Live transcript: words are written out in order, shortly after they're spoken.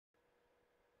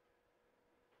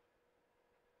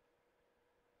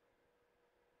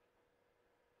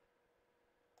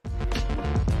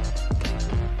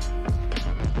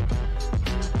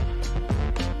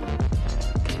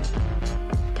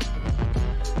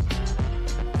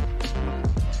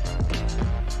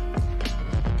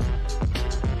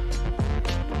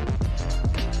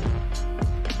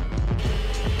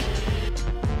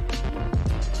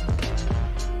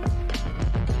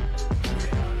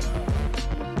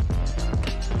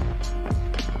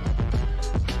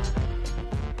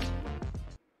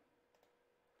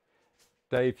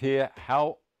Dave here.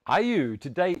 How are you?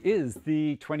 Today is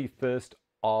the 21st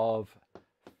of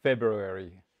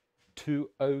February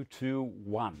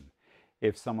 2021.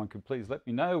 If someone could please let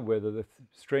me know whether the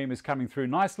stream is coming through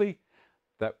nicely,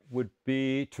 that would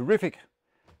be terrific.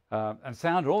 And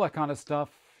sound, all that kind of stuff,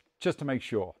 just to make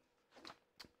sure.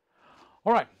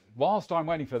 All right, whilst I'm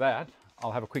waiting for that,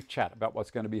 I'll have a quick chat about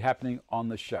what's going to be happening on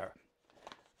the show.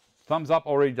 Thumbs up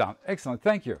already done. Excellent,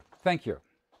 thank you, thank you.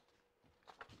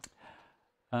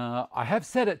 I have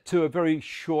set it to a very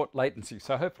short latency,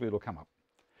 so hopefully it'll come up.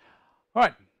 All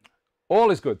right, all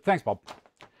is good. Thanks, Bob.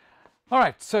 All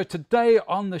right, so today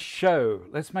on the show,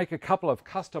 let's make a couple of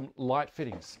custom light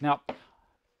fittings. Now,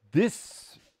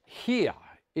 this here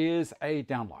is a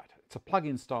downlight. It's a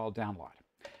plug-in style downlight.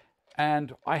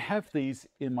 And I have these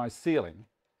in my ceiling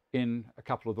in a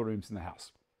couple of the rooms in the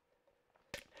house.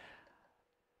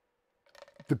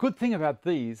 The good thing about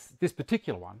this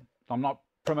particular one, I'm not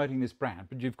promoting this brand,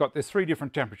 but there's three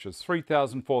different temperatures,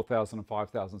 3,000, 4,000 and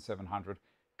 5,700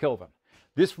 Kelvin.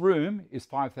 This room is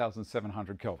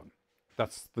 5,700 Kelvin.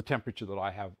 That's the temperature that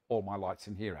I have all my lights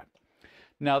in here at.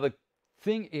 Now the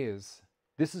thing is,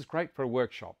 this is great for a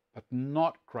workshop, but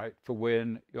not great for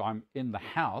when I'm in the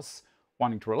house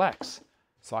wanting to relax.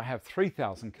 So I have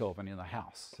 3,000 Kelvin in the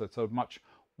house, so it's a much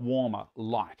warmer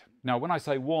light. Now when I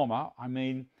say warmer, I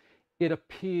mean it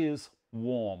appears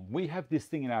warm. We have this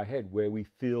thing in our head where we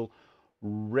feel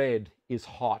red is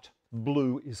hot,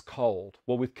 blue is cold.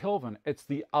 Well, with Kelvin, it's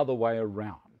the other way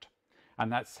around.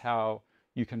 And that's how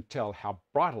you can tell how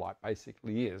bright a light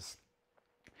basically is.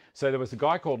 So there was a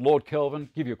guy called Lord Kelvin,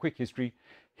 give you a quick history.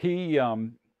 He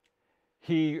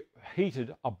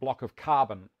heated a block of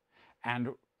carbon and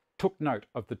took note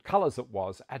of the colors it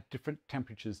was at different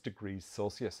temperatures, degrees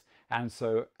Celsius. And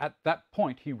so at that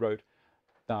point, he wrote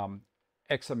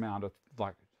X amount of,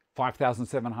 like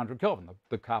 5,700 Kelvin.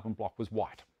 The carbon block was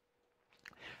white.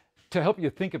 To help you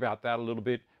think about that a little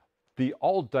bit, the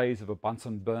old days of a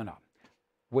Bunsen burner,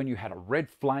 when you had a red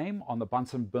flame on the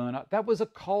Bunsen burner, that was a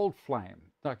cold flame.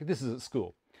 Like this is at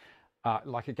school,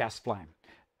 like a gas flame.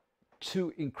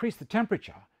 To increase the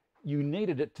temperature, you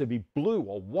needed it to be blue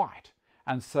or white.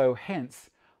 And so hence,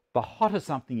 the hotter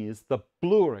something is, the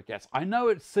bluer it gets. I know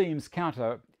it seems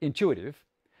counterintuitive.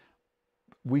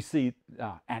 We see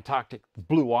Antarctic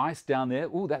blue ice down there.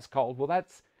 Oh, that's cold. Well,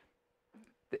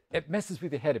 it messes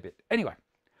with your head a bit. Anyway,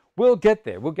 we'll get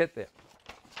there. We'll get there.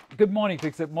 Good morning,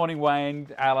 Fixit. Morning, Wayne,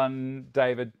 Alan,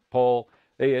 David, Paul,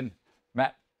 Ian,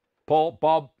 Matt, Paul,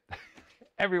 Bob,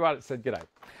 everyone that said g'day.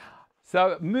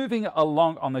 So moving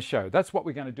along on the show, that's what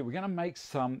we're going to do. We're going to make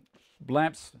some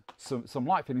lamps, some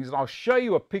light fittings, and I'll show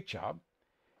you a picture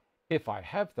if I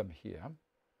have them here.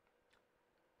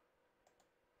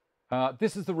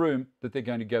 This is the room that they're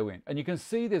going to go in. And you can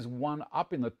see there's one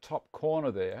up in the top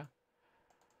corner there.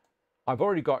 I've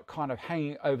already got kind of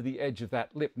hanging over the edge of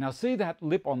that lip. Now see that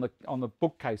lip on the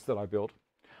bookcase that I built?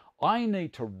 I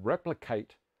need to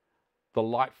replicate the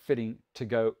light fitting to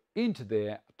go into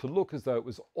there to look as though it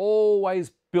was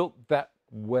always built that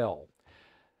well.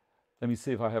 Let me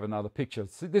see if I have another picture.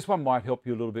 See, this one might help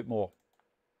you a little bit more.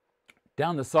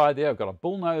 Down the side there, I've got a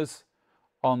bullnose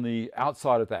on the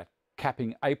outside of that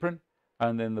capping apron,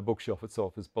 and then the bookshelf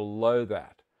itself is below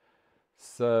that.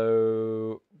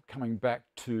 So coming back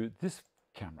to this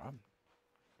camera,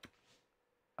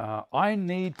 I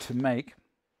need to make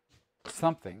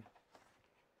something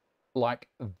like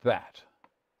that.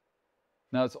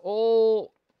 Now it's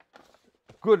all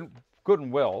good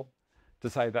and well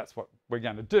to say that's what we're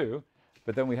going to do,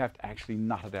 but then we have to actually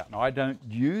nut it out. Now I don't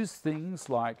use things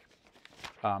like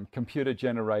computer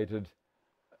generated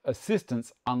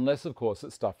assistance unless of course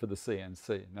it's stuff for the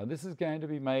CNC. Now this is going to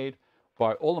be made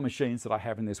by all the machines that I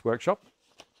have in this workshop.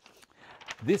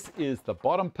 This is the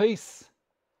bottom piece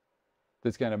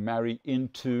that's going to marry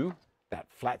into that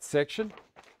flat section.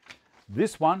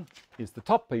 This one is the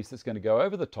top piece that's going to go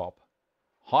over the top,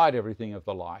 hide everything of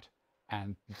the light,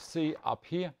 and see up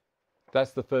here,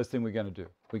 that's the first thing we're going to do.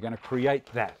 We're going to create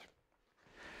that.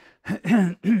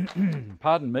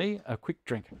 Pardon me, a quick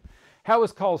drink. How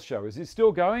is Cole's show? Is he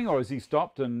still going or has he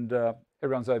stopped and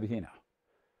everyone's over here now?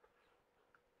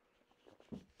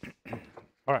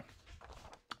 All right,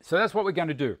 so that's what we're going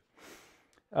to do.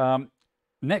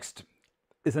 Next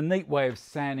is a neat way of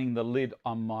sanding the lid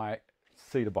on my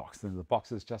cedar box. And the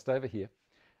box is just over here.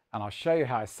 And I'll show you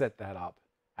how I set that up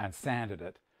and sanded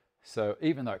it. So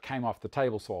even though it came off the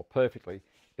table saw perfectly,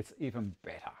 it's even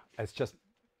better. It's just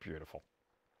beautiful.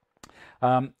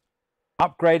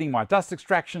 Upgrading my dust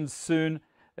extractions soon.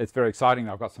 It's very exciting.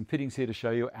 I've got some fittings here to show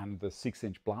you, and the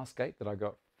 6-inch blast gate that I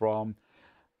got from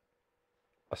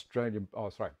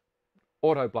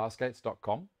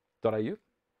autoblastgates.com.au.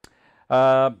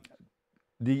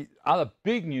 The other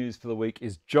big news for the week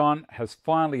is John has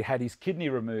finally had his kidney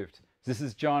removed. This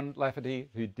is John Lafferty,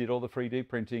 who did all the 3D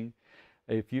printing.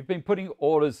 If you've been putting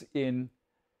orders in,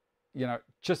 you know,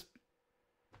 just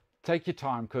take your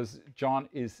time, because John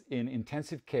is in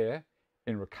intensive care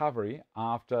in recovery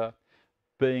after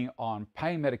being on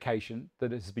pain medication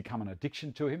that has become an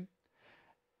addiction to him.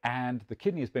 And the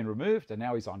kidney has been removed, and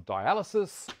now he's on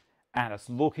dialysis, and it's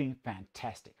looking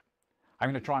fantastic. I'm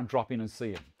going to try and drop in and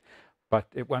see him, but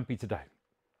it won't be today.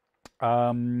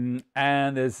 And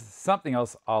there's something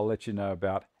else I'll let you know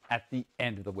about at the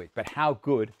end of the week. But how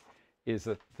good is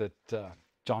it that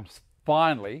John's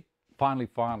finally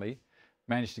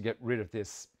managed to get rid of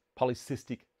this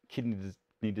polycystic kidney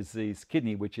disease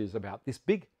kidney, which is about this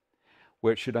big,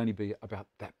 where it should only be about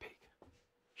that big.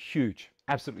 Huge,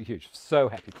 absolutely huge. So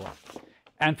happy for him.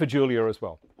 And for Julia as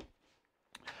well.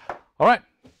 All right,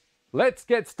 let's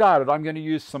get started. I'm going to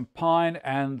use some pine,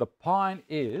 and the pine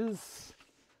is,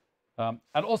 and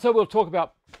also we'll talk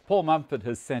about Paul Mumford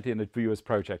has sent in a viewer's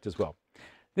project as well.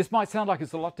 This might sound like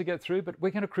it's a lot to get through, but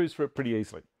we're going to cruise through it pretty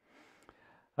easily.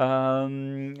 Let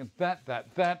me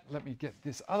get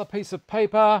this other piece of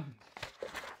paper,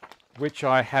 which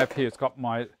I have here. It's got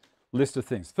my list of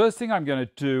things. First thing I'm going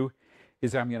to do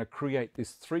is I'm going to create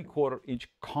this 3/4 inch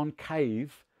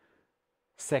concave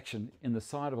section in the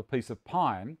side of a piece of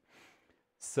pine,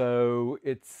 so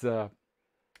it's going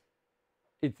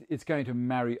to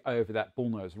marry over that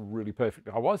bullnose really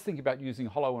perfectly. I was thinking about using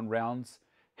hollow and rounds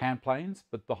hand planes,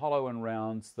 but the hollow and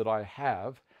rounds that I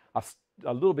have are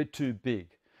a little bit too big,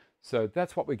 so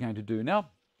that's what we're going to do now.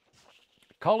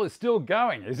 Cole is still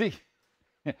going, is he?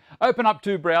 Open up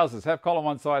two browsers, have Cole on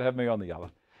one side, have me on the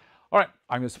other. All right,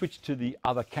 I'm going to switch to the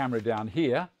other camera down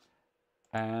here,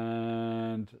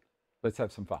 and let's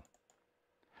have some fun.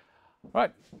 All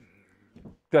right,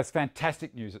 that's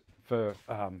fantastic news for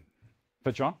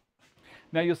John.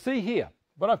 Now you'll see here,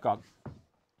 what I've got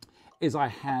is I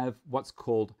have what's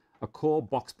called a core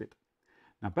box bit.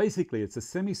 Now basically it's a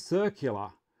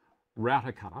semicircular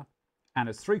router cutter, and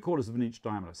it's 3/4 inch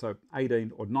diameter, so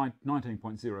 18 or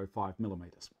 19.05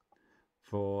 millimeters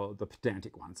for the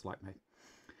pedantic ones like me.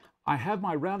 I have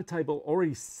my router table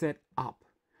already set up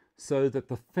so that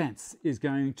the fence is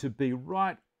going to be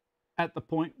right at the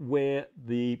point where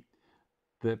the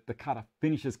cutter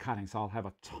finishes cutting. So I'll have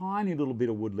a tiny little bit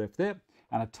of wood left there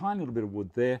and a tiny little bit of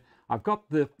wood there. I've got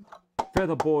the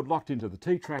feather board locked into the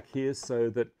T-track here so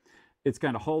that it's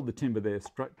going to hold the timber there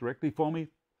directly for me.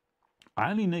 I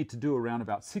only need to do around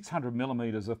about 600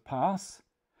 millimeters of pass,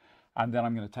 and then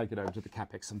I'm going to take it over to the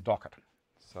Capex and dock it.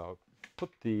 So put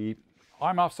the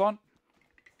eye muffs on.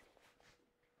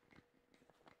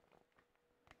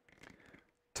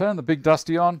 Turn the big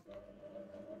dusty on.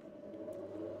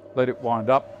 Let it wind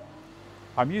up.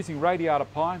 I'm using radiata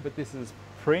pine, but this is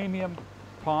premium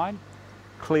pine,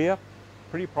 clear,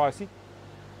 pretty pricey.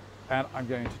 And I'm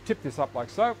going to tip this up like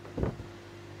so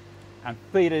and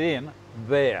feed it in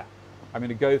there. I'm going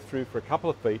to go through for a couple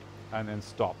of feet and then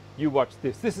stop. You watch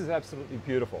this. This is absolutely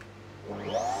beautiful.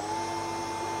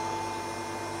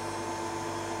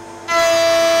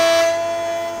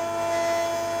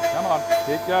 Come on,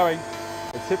 keep going.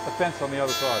 Let's hit the fence on the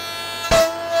other side.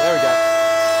 There we go.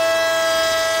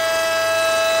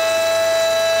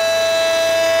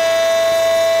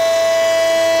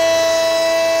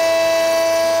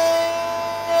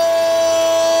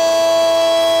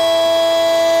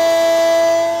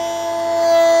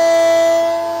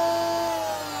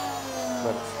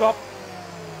 Let it stop.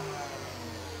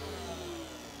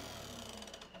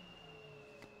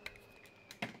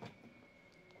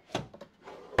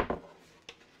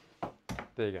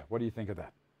 There you go. What do you think of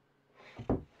that?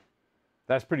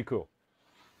 That's pretty cool.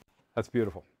 That's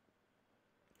beautiful.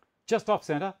 Just off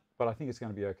center, but I think it's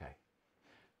going to be okay.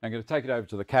 I'm going to take it over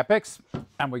to the Capex,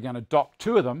 and we're going to dock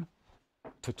two of them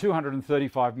to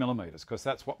 235 millimeters, because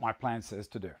that's what my plan says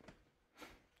to do.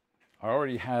 I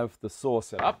already have the saw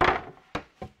set up.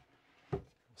 I'll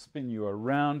spin you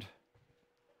around.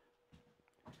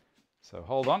 So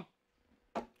hold on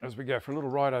as we go for a little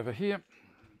ride over here.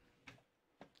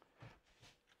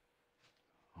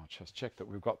 I'll just check that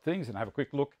we've got things and have a quick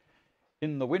look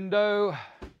in the window.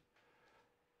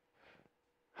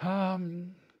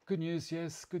 Good news,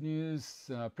 yes, good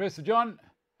news. Prayers for John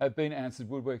have been answered.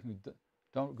 Woodworking.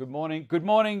 Don, good morning. Good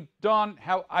morning, Don.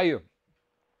 How are you?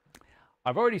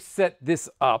 I've already set this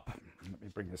up. Let me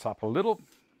bring this up a little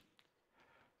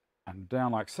and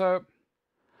down like so.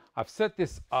 I've set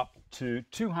this up to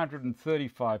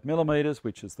 235 millimeters,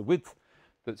 which is the width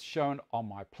that's shown on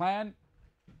my plan.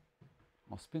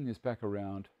 I'll spin this back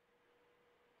around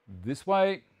this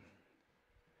way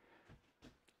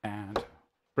and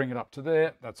bring it up to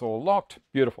there. That's all locked.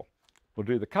 Beautiful. We'll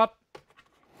do the cut.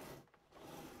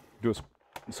 Do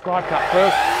a scribe cut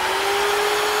first.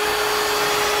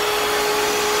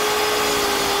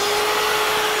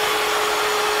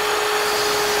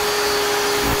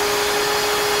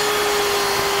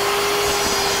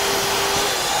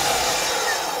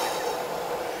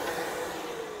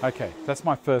 Okay, that's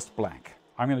my first blank.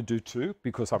 I'm going to do two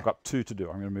because I've got two to do.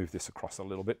 I'm going to move this across a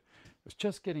little bit. It's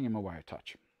just getting in my way a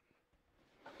touch.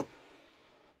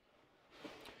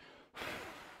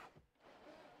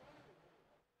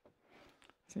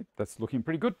 See, that's looking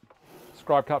pretty good.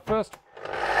 Scribe cut first.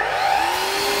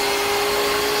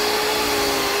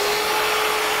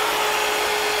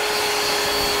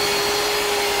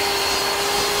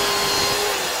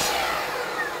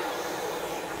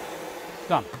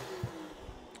 Done.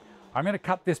 I'm going to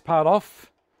cut this part off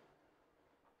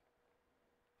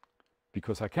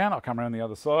because I can. I'll come around the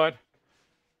other side.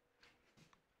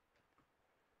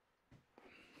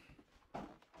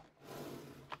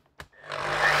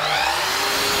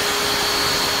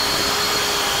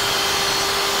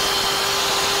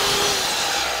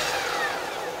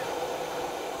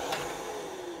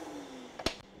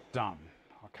 Done.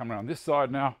 I'll come around this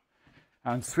side now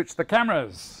and switch the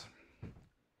cameras.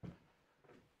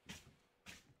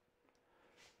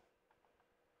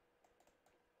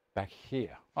 Back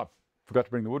here. Oh, forgot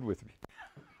to bring the wood with me.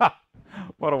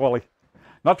 What a wally.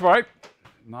 Not to worry.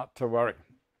 Not to worry.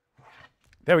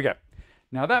 There we go.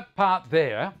 Now that part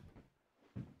there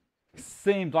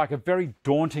seemed like a very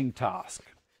daunting task.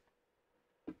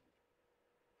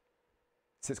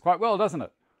 Sits quite well, doesn't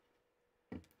it?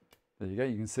 There you go.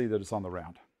 You can see that it's on the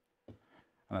round.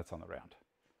 And that's on the round.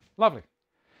 Lovely.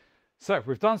 So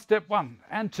we've done step 1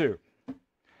 and 2.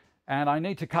 And I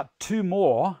need to cut 2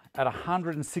 more at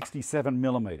 167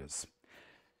 millimeters.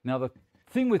 Now the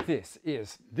thing with this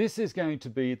is going to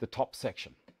be the top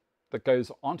section that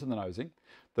goes onto the nosing.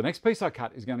 The next piece I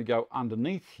cut is going to go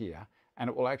underneath here, and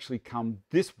it will actually come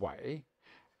this way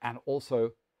and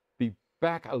also be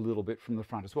back a little bit from the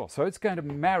front as well. So it's going to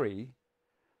marry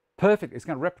perfectly. It's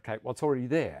going to replicate what's already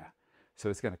there. So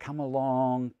it's going to come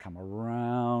along, come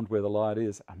around where the light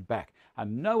is and back.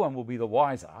 And no one will be the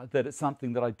wiser that it's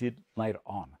something that I did later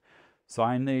on. So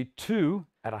I need 2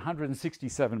 at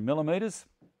 167 millimeters.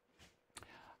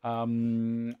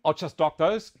 I'll just dock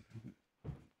those.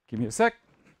 Give me a sec.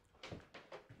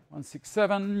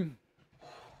 167.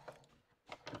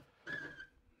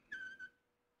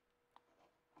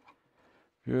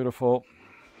 Beautiful.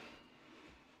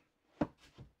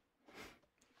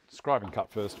 Scribe and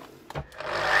cut first.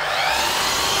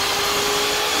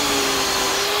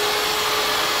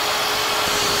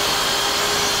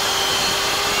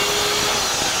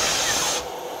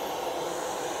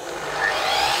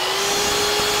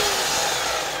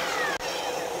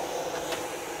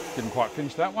 Didn't quite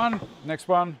finish that one. Next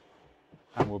one,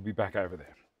 and we'll be back over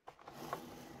there.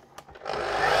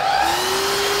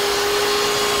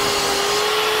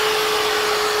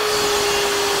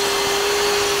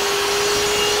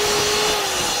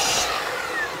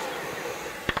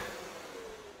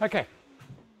 Okay.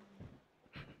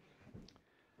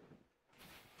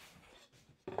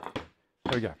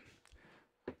 There we go.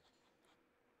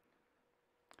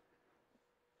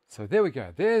 So there we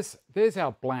go. There's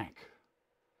our blank.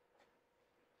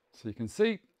 So you can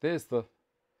see there's the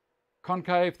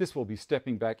concave. This will be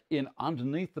stepping back in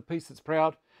underneath the piece that's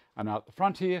proud, and out the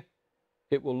front here,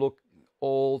 it will look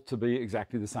all to be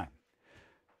exactly the same.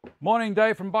 Morning,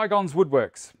 Dave from Bygones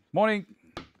Woodworks. Morning.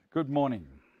 Good morning.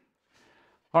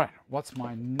 All right, what's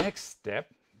my next step?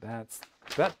 That's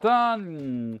that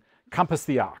done. Compass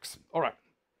the arcs. All right.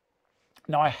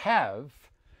 Now I have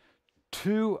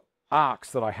 2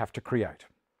 arcs that I have to create.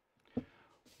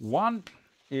 One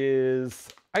is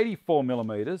 84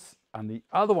 millimeters, and the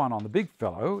other one on the big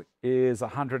fellow is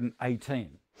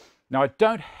 118. Now I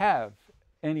don't have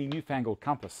any newfangled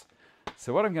compass.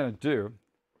 So what I'm going to do,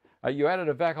 you added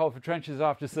a vac hole for trenches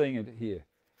after seeing it here.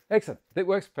 Excellent. That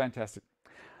works fantastic.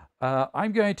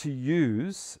 I'm going to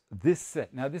use this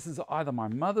set. Now this is either my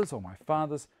mother's or my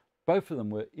father's. Both of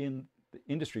them were in the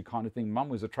industry kind of thing. Mum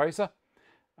was a tracer,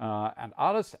 an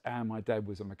artist, and my dad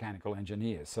was a mechanical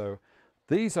engineer. So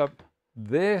these are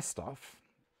their stuff.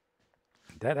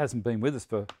 Dad hasn't been with us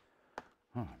for,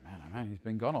 oh man, he's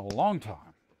been gone a long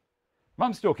time.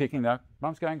 Mum's still kicking though.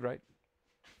 Mum's going great.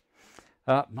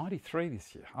 93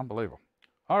 this year, unbelievable.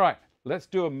 All right, let's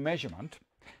do a measurement,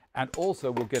 and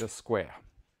also we'll get a square.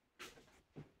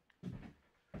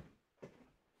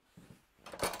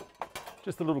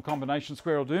 Just a little combination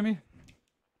square will do me.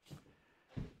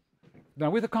 Now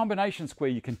with a combination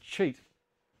square you can cheat.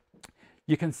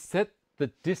 You can set the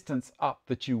distance up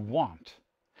that you want.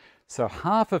 So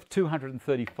half of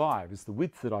 235 is the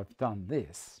width that I've done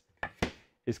this,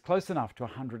 is close enough to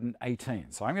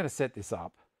 118. So I'm going to set this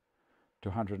up to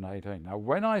 118. Now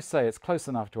when I say it's close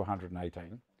enough to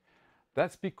 118,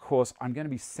 that's because I'm going to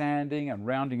be sanding and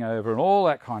rounding over and all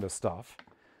that kind of stuff.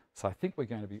 So I think we're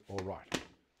going to be all right.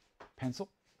 Pencil.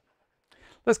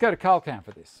 Let's go to CalCam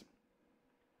for this.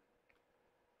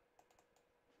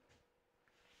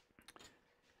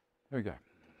 There we go.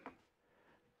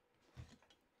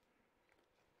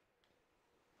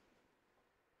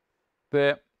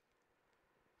 There,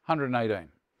 118.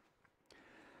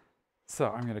 So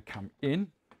I'm going to come in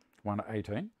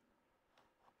 118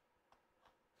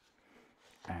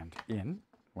 and in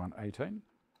 118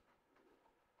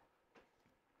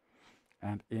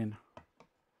 and in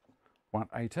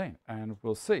 118, and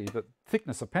we'll see that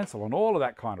thickness of pencil and all of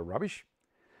that kind of rubbish,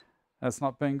 that's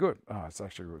not been good. Oh, it's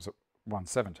actually, it was at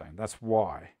 117. That's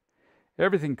why.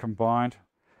 Everything combined,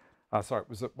 sorry, it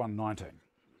was at 119.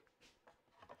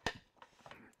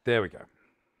 There we go.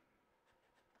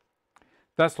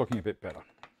 That's looking a bit better.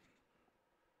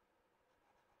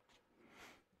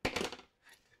 See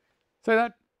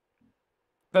that?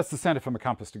 That's the centre for my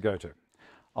compass to go to.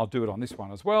 I'll do it on this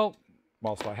one as well,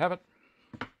 whilst I have it.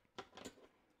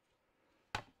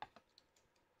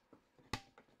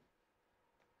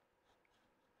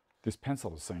 This pencil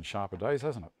has seen sharper days,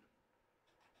 hasn't it?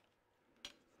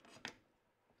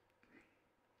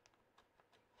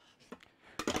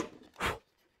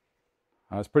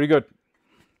 That's pretty good.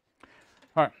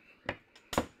 All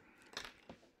right.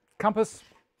 Compass.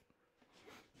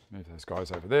 Move those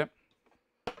guys over there.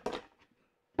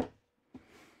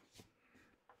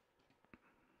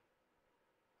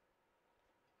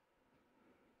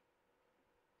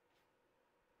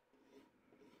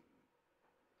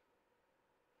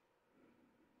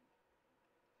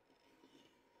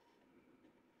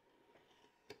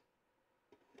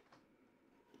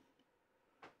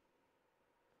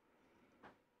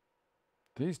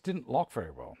 These didn't lock very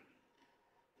well.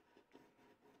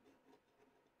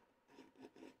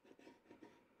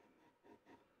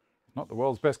 Not the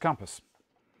world's best compass.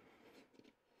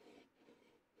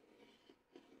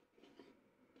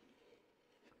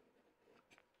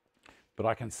 But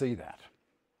I can see that.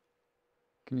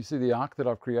 Can you see the arc that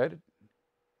I've created?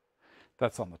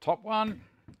 That's on the top one,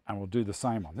 and we'll do the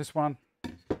same on this one.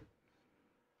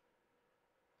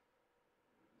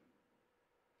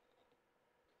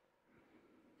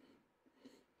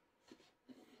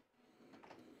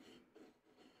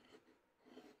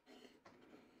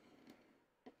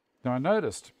 Now I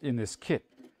noticed in this kit,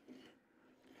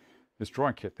 this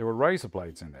drawing kit, there were razor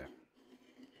blades in there.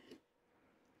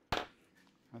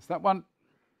 That's that one.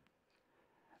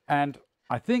 And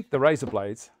I think the razor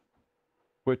blades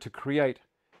were to create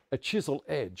a chisel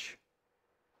edge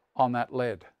on that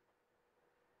lead.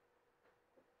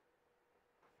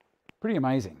 Pretty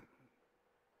amazing.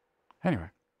 Anyway,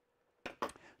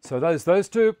 so those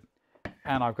two,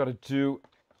 and I've got to do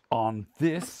on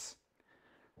this.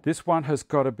 This one has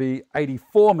got to be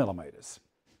 84 millimeters.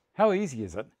 How easy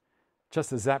is it just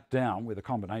to zap down with a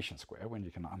combination square when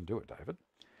you can undo it, David?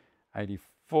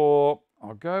 84,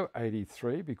 I'll go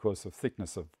 83 because the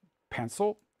thickness of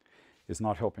pencil is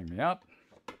not helping me out.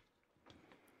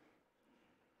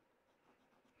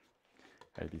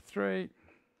 83.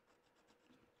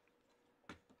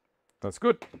 That's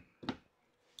good.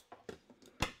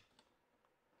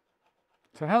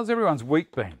 So how's everyone's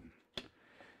week been?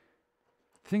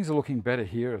 Things are looking better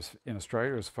here in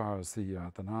Australia as far as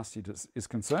the nasty is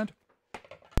concerned.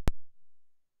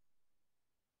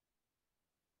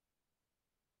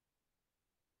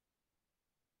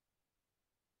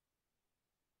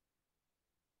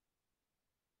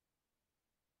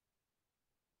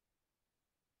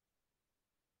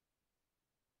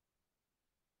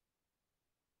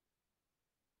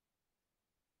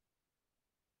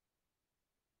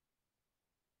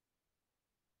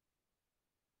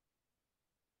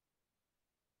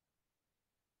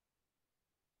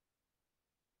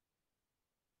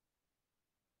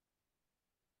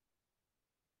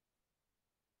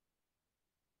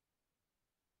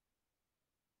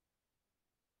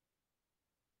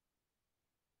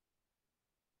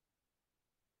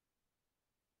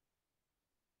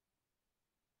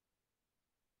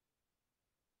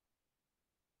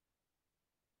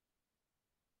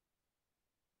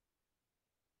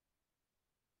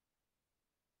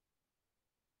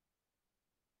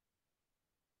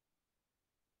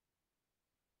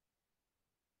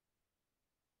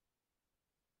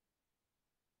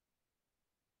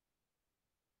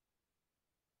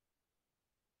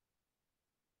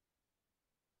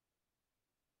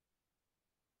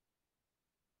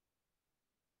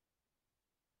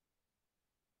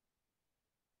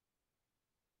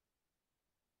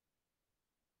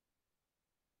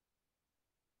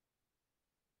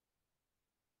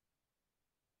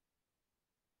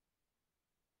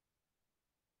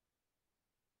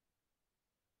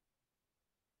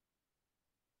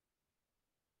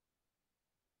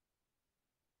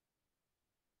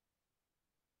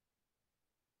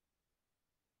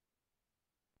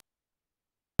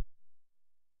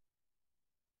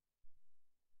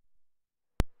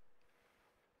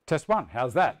 Test one.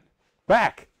 How's that?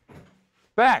 Back.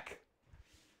 Back.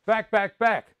 Back, back,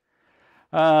 back.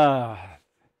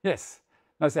 Yes.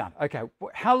 No sound. Okay.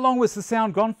 How long was the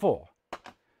sound gone for?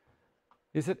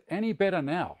 Is it any better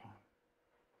now?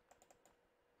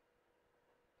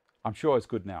 I'm sure it's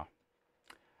good now.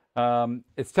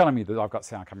 It's telling me that I've got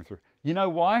sound coming through. You know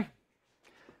why?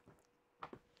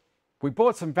 We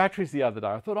bought some batteries the other day.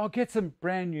 I thought I'll get some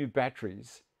brand new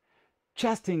batteries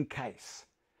just in case.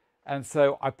 And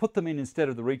so I put them in instead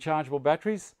of the rechargeable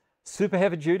batteries. Super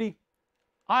heavy duty?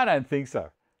 I don't think so.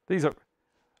 These are,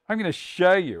 I'm going to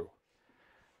show you.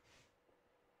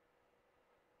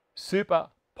 Super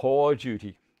poor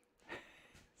duty.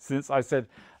 Since I said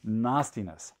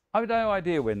nastiness. I have no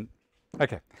idea when.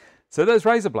 Okay, so those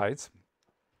razor blades,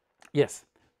 yes,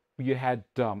 you had,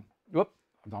 whoop,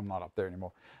 I'm not up there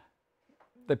anymore.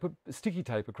 They put sticky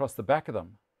tape across the back of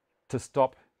them to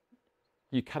stop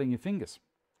you cutting your fingers.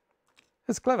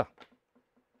 It's clever.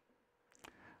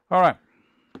 All right,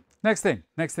 next thing.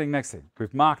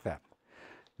 We've marked that.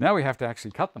 Now we have to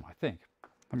actually cut them, I think.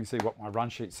 Let me see what my run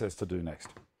sheet says to do next.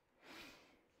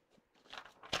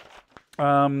 Cut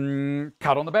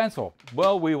on the bandsaw.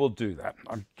 Well, we will do that.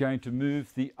 I'm going to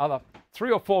move the other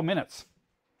 3 or 4 minutes.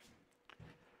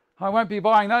 I won't be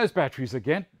buying those batteries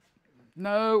again.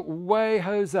 No way,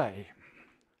 Jose.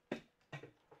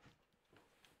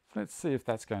 Let's see if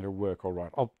that's going to work all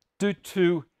right. I'll do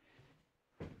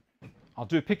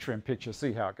picture in picture,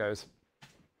 see how it goes.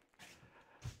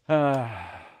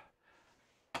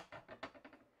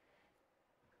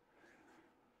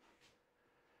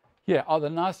 Yeah, the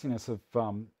nastiness of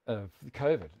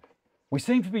COVID. We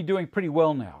seem to be doing pretty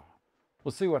well now.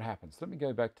 We'll see what happens. Let me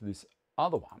go back to this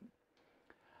other one.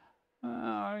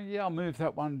 Yeah, I'll move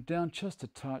that one down just a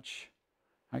touch.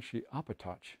 Actually, up a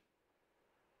touch.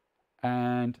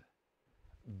 And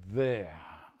there.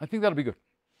 I think that'll be good.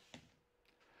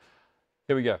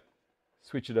 Here we go.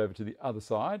 Switch it over to the other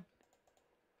side.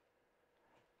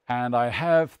 And I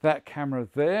have that camera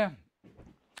there.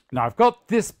 Now I've got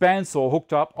this bandsaw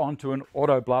hooked up onto an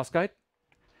auto blast gate,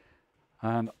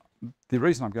 and the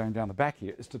reason I'm going down the back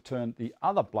here is to turn the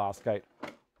other blast gate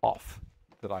off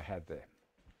that I had there,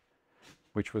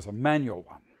 which was a manual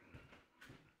one.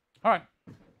 All right,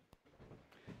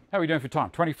 how are we doing for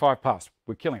time? 25 past,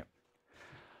 we're killing it.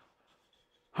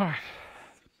 All right,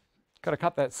 got to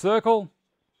cut that circle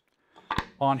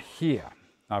on here.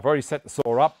 Now I've already set the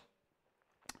saw up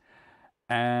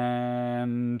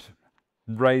and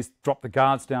drop the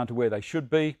guards down to where they should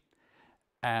be,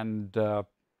 and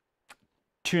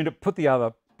tune it, put the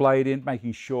other blade in,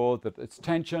 making sure that it's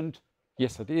tensioned.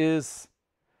 Yes, it is.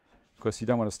 Of course, you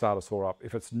don't want to start a saw up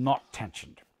if it's not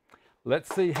tensioned.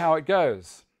 Let's see how it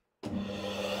goes.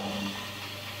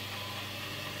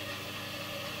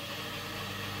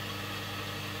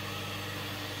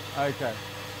 Okay,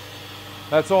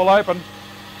 that's all open.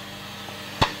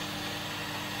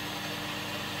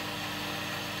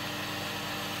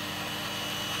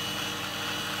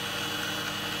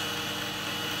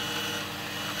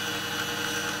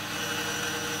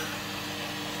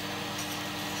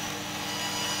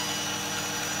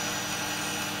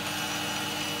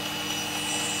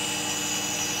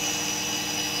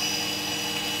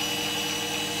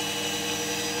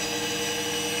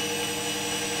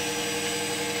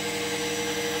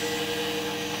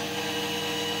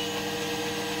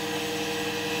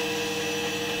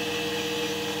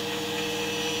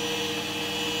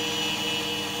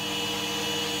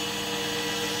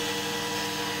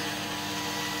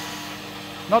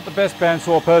 Not the best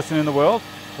bandsaw person in the world,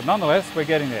 but nonetheless, we're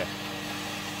getting there.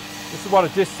 This is what a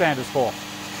disc sander's for.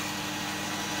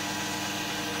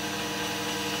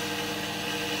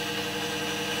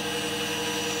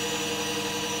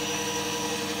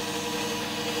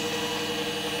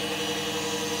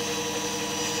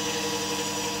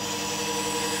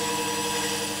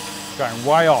 Going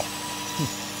way off.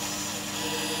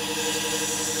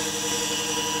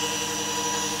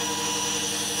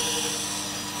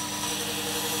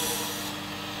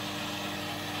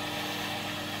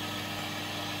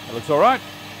 That looks all right.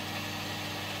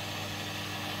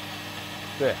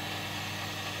 There.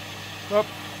 Oh,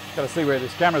 got to see where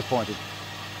this camera's pointed.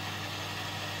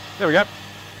 There we go.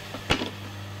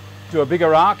 Do a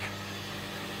bigger arc.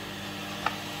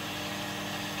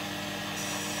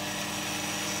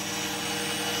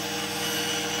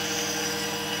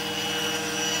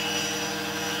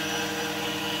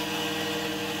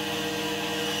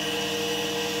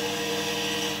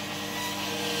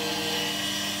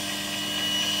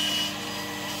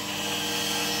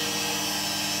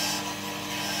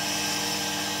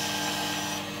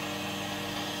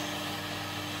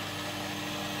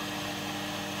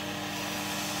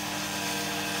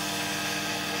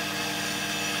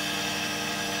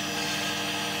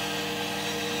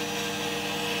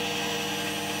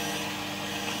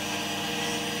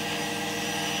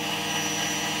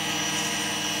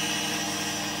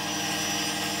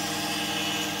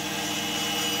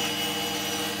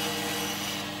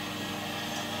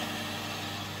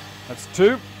 That's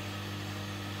 2.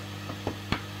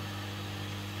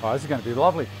 Oh, this is going to be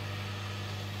lovely.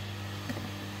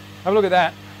 Have a look at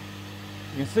that.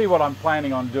 You can see what I'm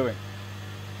planning on doing.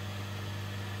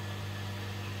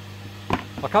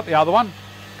 I'll cut the other one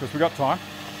because we've got time.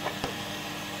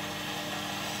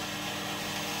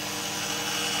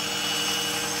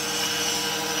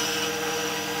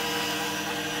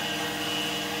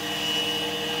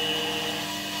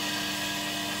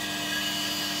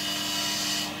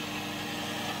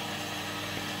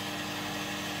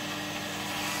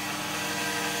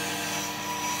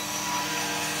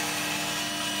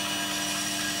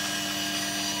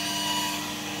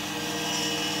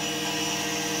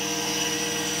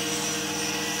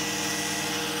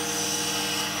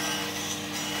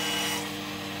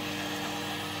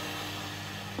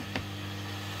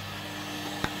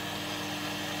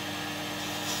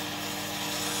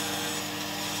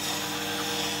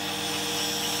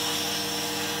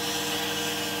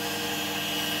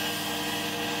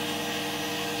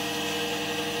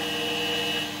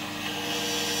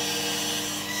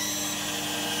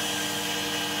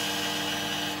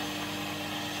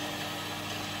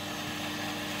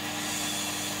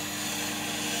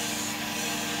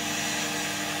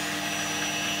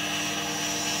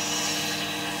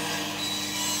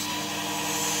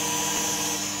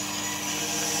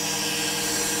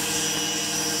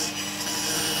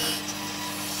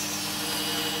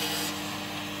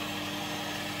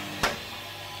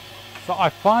 So I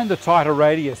find the tighter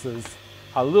radiuses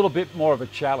a little bit more of a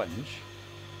challenge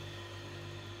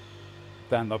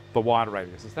than the wider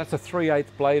radiuses. That's a 3/8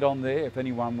 blade on there, if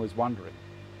anyone was wondering.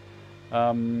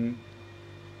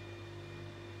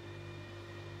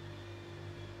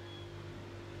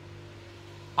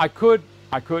 I could.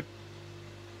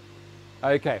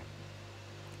 Okay.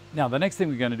 Now the next thing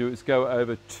we're going to do is go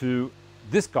over to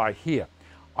this guy here.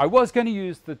 I was going to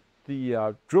use the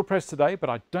drill press today, but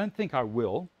I don't think I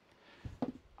will.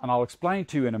 And I'll explain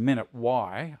to you in a minute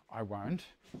why I won't.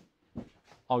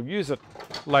 I'll use it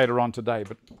later on today,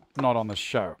 but not on the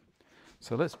show.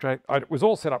 So let's drag, it was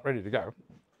all set up ready to go.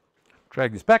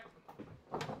 Drag this back.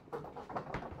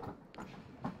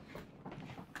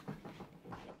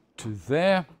 To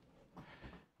there.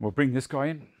 We'll bring this guy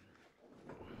in.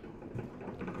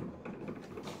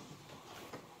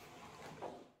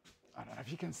 I don't know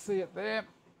if you can see it there.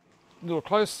 A little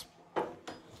close.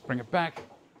 Bring it back.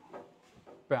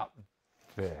 About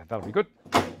there. That'll be good.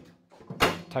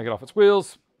 Take it off its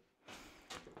wheels.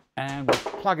 And we'll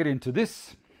plug it into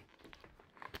this.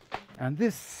 And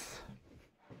this.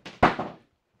 Give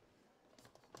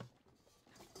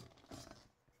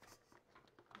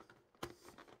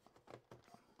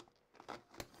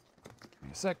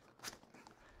me a sec.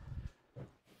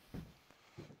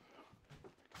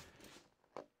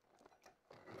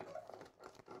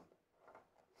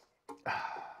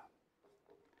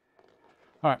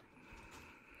 All right.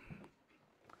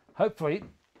 Hopefully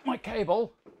my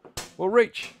cable will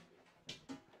reach.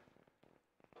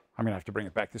 I'm going to have to bring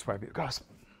it back this way a bit, guys.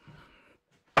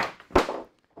 And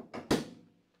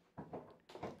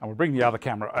we'll bring the other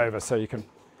camera over so you can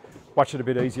watch it a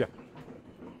bit easier.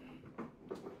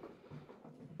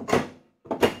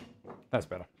 That's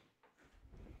better.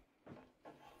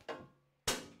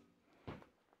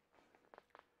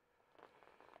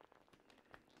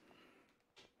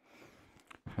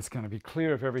 That's going to be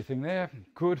clear of everything there.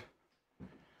 Good.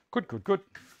 Good, good, good.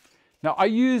 Now I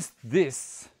use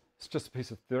this, it's just a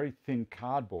piece of very thin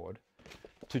cardboard,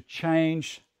 to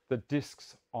change the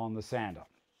discs on the sander.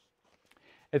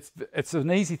 It's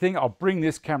an easy thing. I'll bring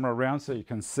this camera around so you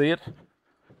can see it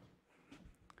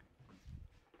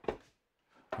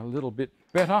a little bit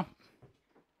better.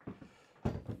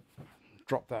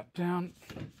 Drop that down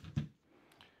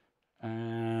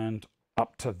and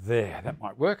up to there. That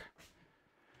might work.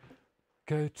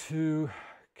 Go to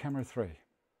camera 3.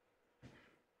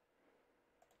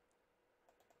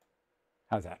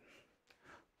 How's that?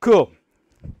 Cool.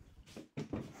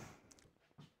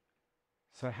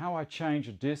 So how I change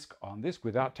a disc on this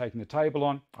without taking the table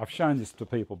on, I've shown this to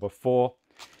people before.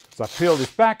 So I peel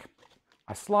this back,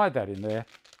 I slide that in there,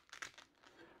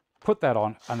 put that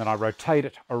on, and then I rotate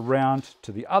it around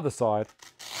to the other side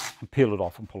and peel it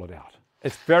off and pull it out.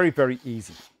 It's very, very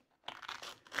easy.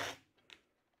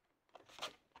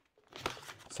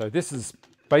 So this is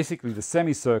basically the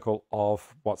semicircle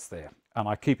of what's there, and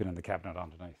I keep it in the cabinet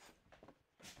underneath.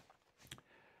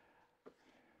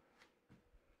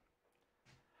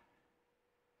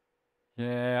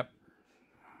 Yeah.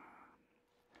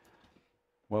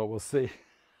 Well, we'll see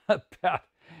about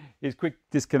his quick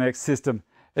disconnect system.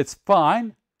 It's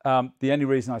fine. The only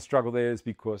reason I struggle there is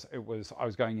because I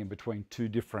was going in between two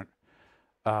different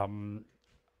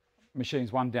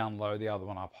machines, one down low, the other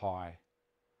one up high.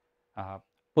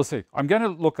 We'll see. I'm going to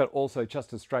look at also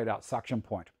just a straight out suction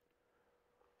point,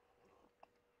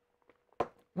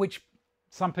 which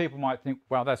some people might think,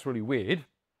 well, that's really weird,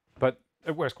 but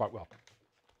it works quite well.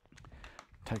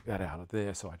 Take that out of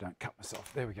there so I don't cut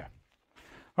myself. There we go.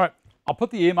 All right, I'll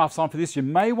put the earmuffs on for this. You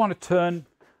may want to turn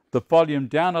the volume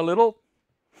down a little.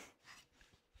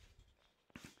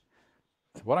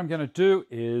 So what I'm going to do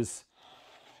is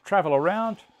travel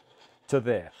around to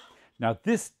there. Now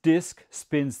this disc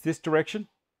spins this direction.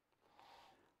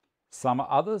 Some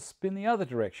others spin the other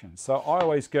direction. So I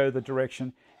always go the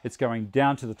direction it's going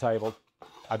down to the table.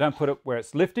 I don't put it where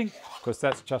it's lifting because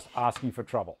that's just asking for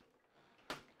trouble.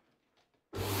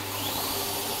 There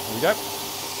we go.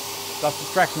 Dust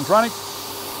extraction's running.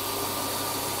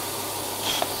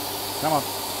 Come on.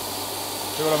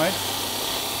 See what I mean?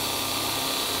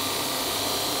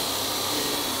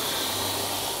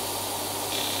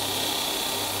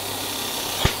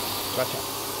 Gotcha.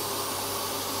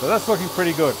 So that's looking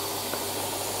pretty good.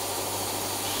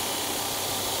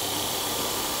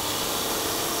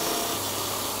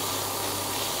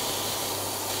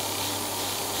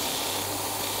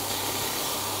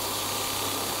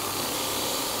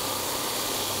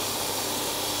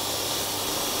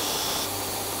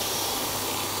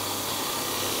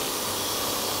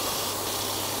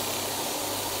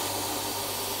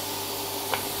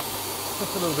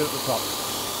 Just a little bit at the top.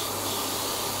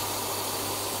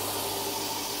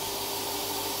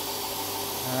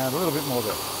 And a little bit more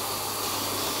there.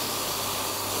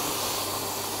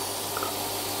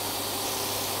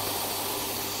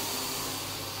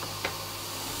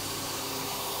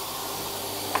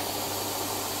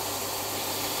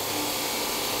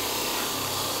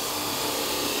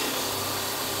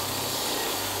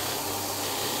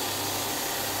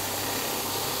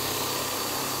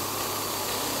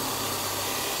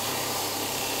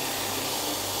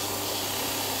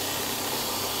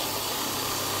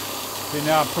 See,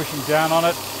 now I'm pushing down on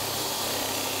it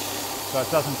so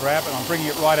it doesn't grab, and I'm bringing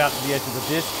it right out to the edge of the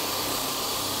disc.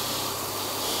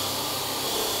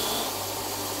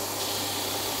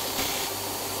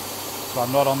 So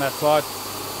I'm not on that side.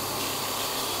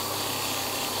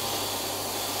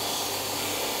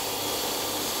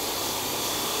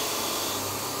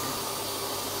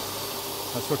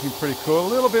 That's looking pretty cool. A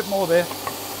little bit more there.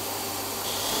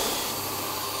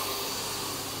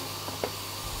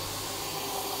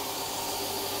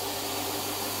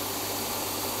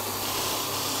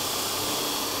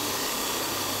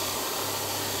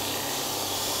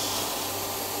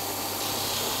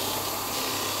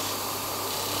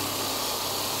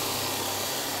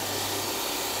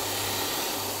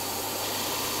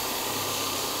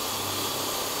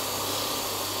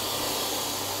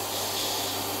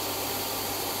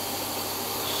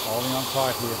 Holding on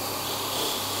tight here.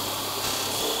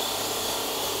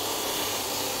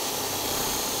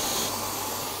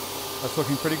 That's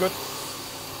looking pretty good.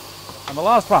 And the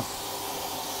last one.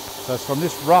 So it's from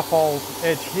this rough old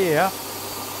edge here.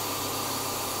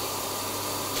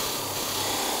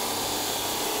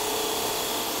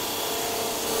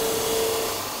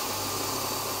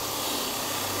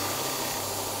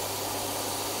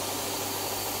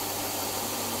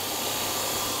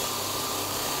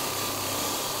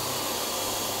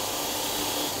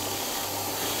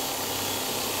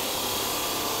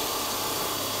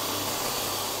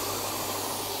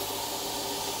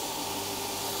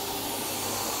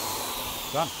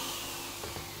 Done.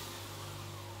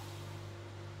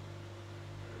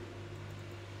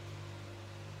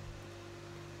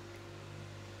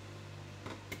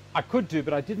 I could do,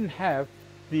 but I didn't have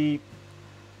the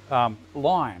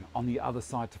line on the other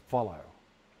side to follow.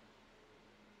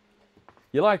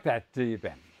 You like that, do you,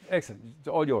 Ben? Excellent. It's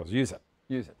all yours. Use it.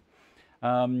 Use it.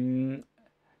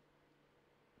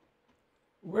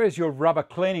 Whereas your rubber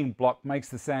cleaning block makes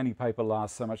the sandpaper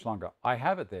last so much longer. I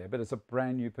have it there, but it's a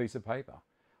brand new piece of paper.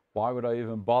 Why would I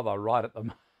even bother right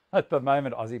at the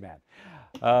moment, Aussie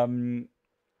man?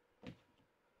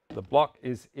 The block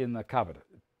is in the cupboard.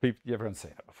 Everyone's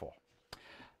seen it before.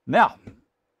 Now,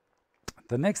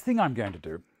 the next thing I'm going to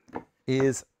do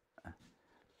is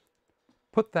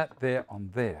put that there on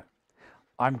there.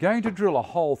 I'm going to drill a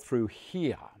hole through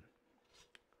here.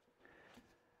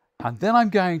 And then I'm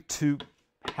going to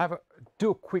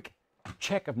do a quick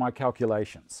check of my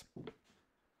calculations.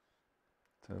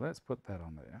 So let's put that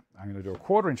on there. I'm going to do a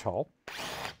 1/4 inch hole.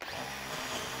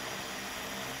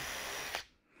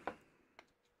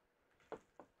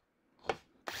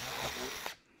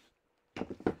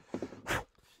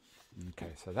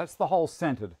 Okay, so that's the hole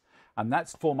centered, and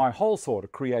that's for my hole saw to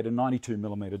create a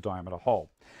 92mm diameter hole.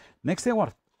 Next thing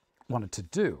I wanted to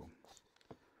do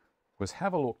was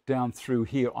have a look down through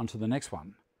here onto the next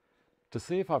one to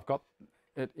see if I've got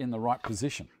it in the right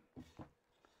position.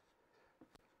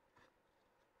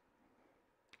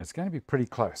 It's going to be pretty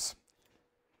close.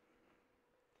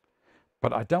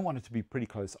 But I don't want it to be pretty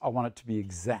close. I want it to be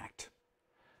exact.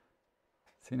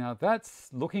 See, now that's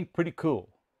looking pretty cool.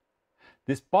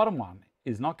 This bottom one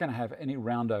is not going to have any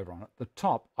round over on it. The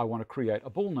top, I want to create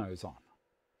a bull nose on.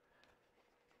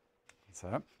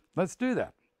 So let's do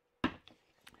that.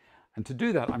 And to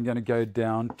do that, I'm going to go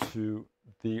down to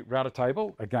the router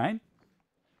table again.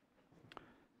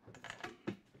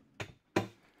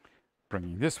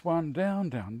 Bringing this one down,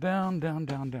 down, down, down,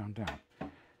 down, down,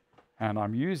 down. And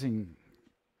I'm using,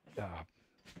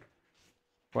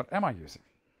 what am I using?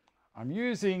 I'm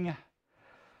using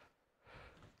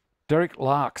Derek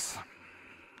Lark's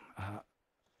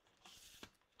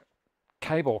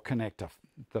cable connector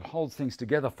that holds things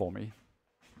together for me.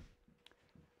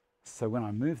 So when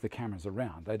I move the cameras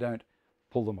around, they don't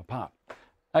pull them apart.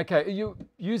 Okay, you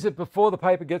use it before the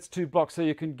paper gets too blocked so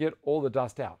you can get all the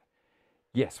dust out.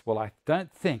 Yes, well, I don't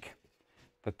think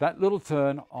that that little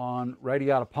turn on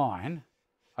radiata pine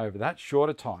over that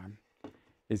shorter time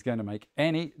is going to make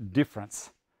any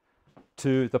difference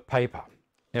to the paper.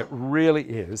 It really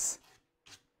is.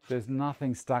 There's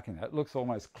nothing stuck in it. It looks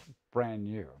almost brand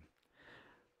new.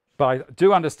 But I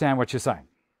do understand what you're saying.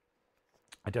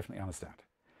 I definitely understand.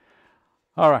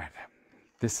 All right,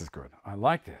 this is good. I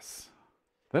like this.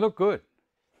 They look good.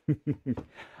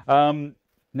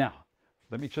 Now,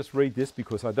 let me just read this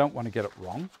because I don't want to get it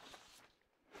wrong.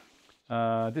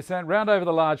 Round over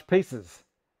the large pieces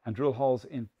and drill holes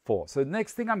in 4. So the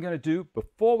next thing I'm going to do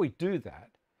before we do that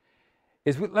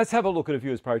is let's have a look at a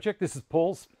viewer's project. This is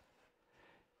Paul's.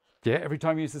 Yeah, every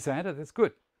time you use the sander, that's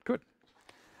good. Good.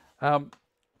 Yep.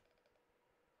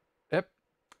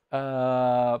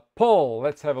 Paul,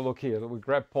 let's have a look here. We'll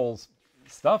grab Paul's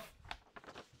stuff.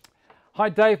 Hi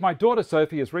Dave, my daughter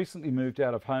Sophie has recently moved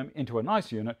out of home into a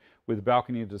nice unit with a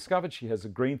balcony and discovered she has a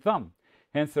green thumb.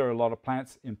 Hence there are a lot of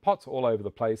plants in pots all over the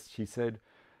place. She said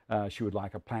she would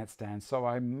like a plant stand, so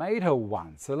I made her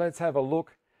one. So let's have a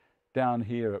look down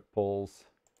here at Paul's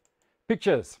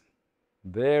pictures.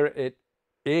 There it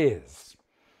is.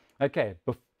 Okay,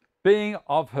 being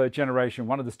of her generation,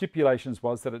 one of the stipulations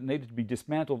was that it needed to be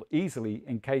dismantled easily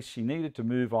in case she needed to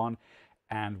move on,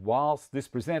 and whilst this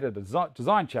presented a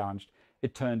design challenge,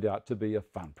 it turned out to be a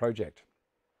fun project.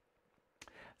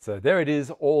 So there it is,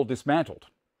 all dismantled.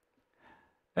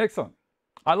 Excellent.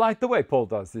 I like the way Paul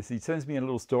does this. He sends me a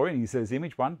little story and he says,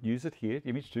 image 1, use it here.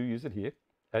 Image 2, use it here,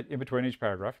 in between each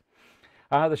paragraph.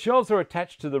 The shelves are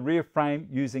attached to the rear frame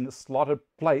using slotted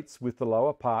plates with the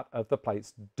lower part of the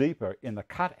plates deeper in the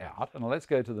cutout. And let's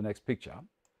go to the next picture.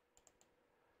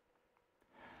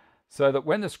 So that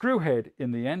when the screw head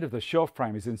in the end of the shelf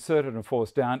frame is inserted and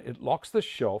forced down, it locks the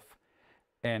shelf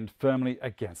end firmly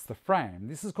against the frame.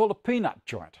 This is called a peanut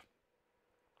joint.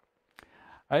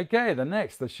 Okay,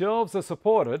 the shelves are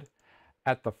supported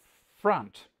at the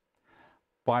front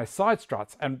by side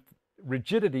struts, and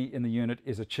rigidity in the unit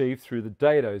is achieved through the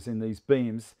dados in these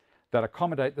beams that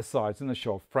accommodate the sides in the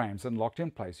shelf frames and locked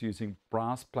in place using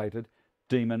brass plated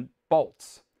Deam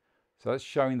bolts. So that's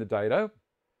showing the dado.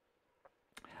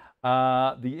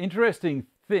 The interesting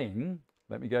thing,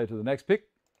 let me go to the next pic,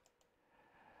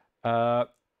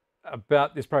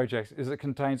 about this project is it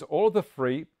contains all of the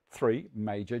three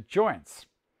major joints.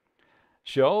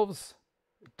 Shelves,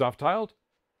 dovetailed,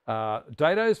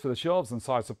 dados for the shelves and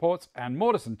side supports, and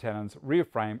mortise and tenons, rear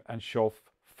frame and shelf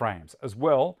frames. As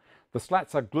well, the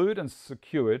slats are glued and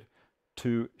secured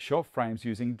to shelf frames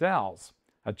using dowels.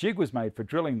 A jig was made for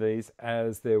drilling these,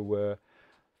 as there were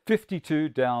 52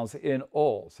 dowels in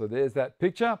all. So there's that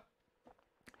picture.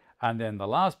 And then the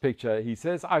last picture, he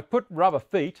says, I've put rubber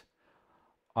feet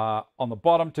on the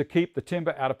bottom to keep the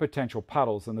timber out of potential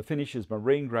puddles, and the finish is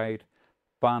marine grade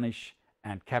varnish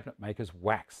and cabinet maker's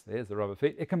wax. There's the rubber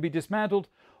feet. It can be dismantled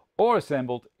or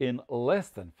assembled in less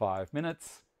than 5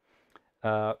 minutes.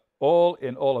 All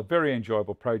in all, a very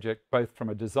enjoyable project, both from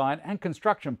a design and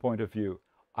construction point of view.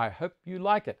 I hope you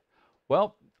like it.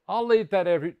 Well, I'll leave that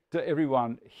to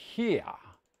everyone here.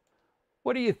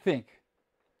 What do you think?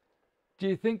 Do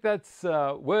you think that's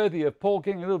worthy of Paul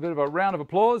getting a little bit of a round of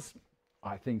applause?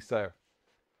 I think so.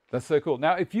 That's so cool.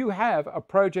 Now, if you have a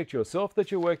project yourself that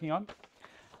you're working on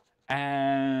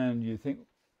and you think,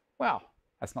 wow,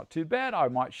 that's not too bad, I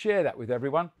might share that with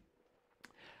everyone,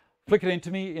 flick it into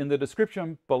me in the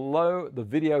description below the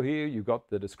video here. You've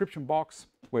got the description box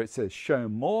where it says show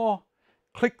more.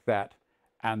 Click that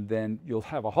and then you'll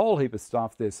have a whole heap of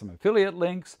stuff. There's some affiliate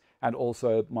links and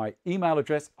also my email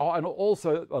address, and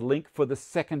also a link for the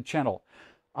second channel.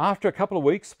 After a couple of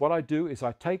weeks, what I do is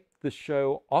I take the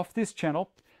show off this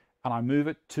channel and I move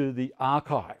it to the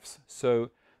archives. So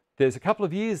there's a couple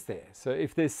of years there. So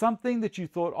if there's something that you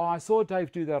thought, oh, I saw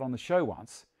Dave do that on the show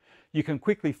once, you can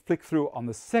quickly flick through on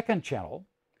the second channel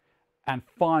and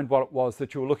find what it was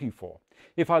that you were looking for.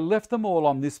 If I left them all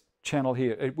on this channel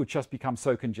here, it would just become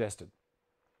so congested.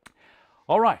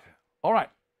 All right,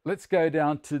 let's go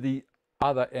down to the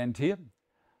other end here.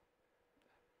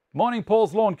 Morning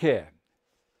Paul's Lawn Care.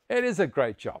 It is a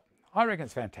great job. I reckon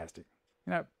it's fantastic.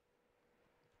 You know,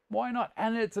 why not?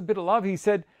 And it's a bit of love. He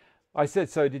said, I said,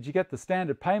 so did you get the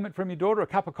standard payment from your daughter, a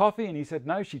cup of coffee? And he said,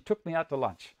 no, she took me out to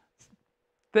lunch.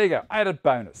 There you go, added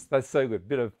bonus. That's so good.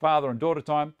 Bit of father and daughter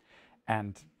time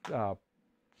and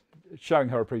showing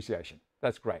her appreciation.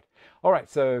 That's great. All right,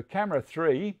 so camera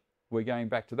 3, we're going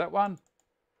back to that one.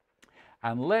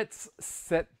 And let's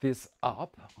set this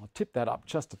up. I'll tip that up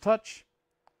just a touch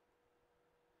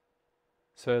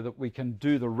so that we can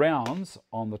do the rounds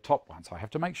on the top one. So I have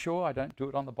to make sure I don't do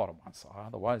it on the bottom one, so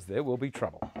otherwise there will be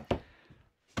trouble.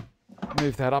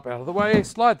 Move that up out of the way,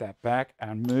 slide that back,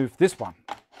 and move this one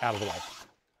out of the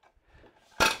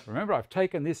way. Remember, I've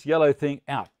taken this yellow thing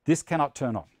out. This cannot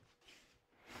turn on.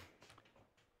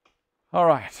 All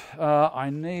right,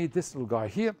 I need this little guy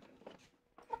here,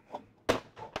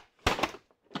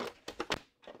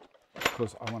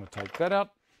 because I want to take that out.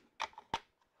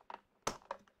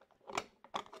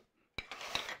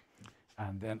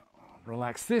 And then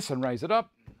relax this and raise it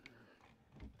up.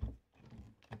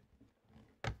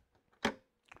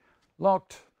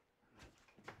 Locked.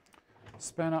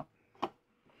 Spanner.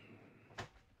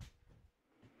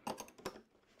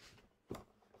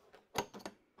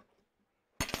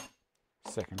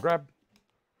 Second grab.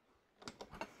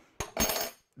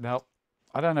 Now,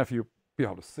 I don't know if you'll be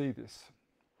able to see this.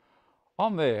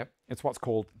 On there, it's what's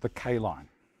called the K line.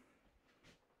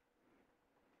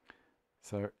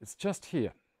 So it's just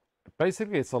here.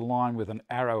 Basically, it's a line with an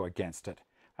arrow against it.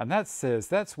 And that says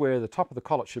that's where the top of the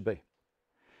collet should be.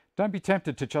 Don't be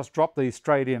tempted to just drop these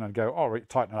straight in and go, oh,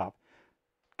 tighten it up.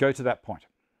 Go to that point.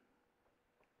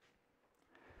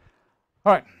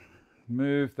 All right,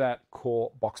 move that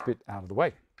core box bit out of the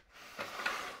way.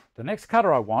 The next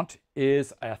cutter I want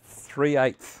is a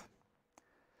 3/8.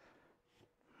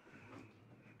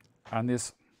 And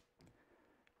this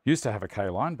used to have a K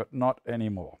line, but not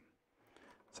anymore.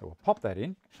 So we'll pop that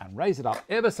in and raise it up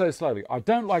ever so slowly. I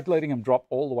don't like letting them drop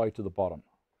all the way to the bottom.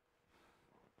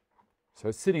 So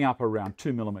it's sitting up around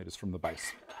 2 millimeters from the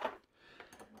base.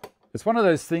 It's one of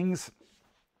those things,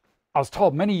 I was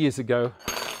told many years ago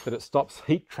that it stops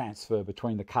heat transfer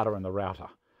between the cutter and the router.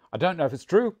 I don't know if it's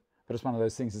true, but it's one of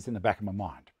those things that's in the back of my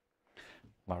mind.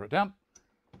 Lower it down.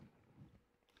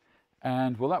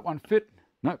 And will that one fit?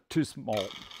 No, too small.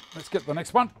 Let's get the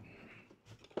next one.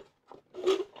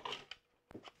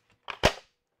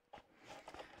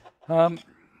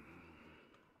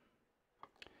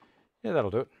 Yeah, that'll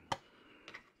do it.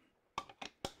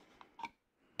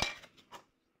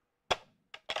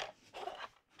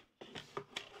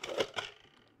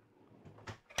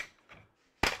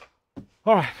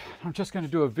 All right, I'm just going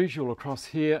to do a visual across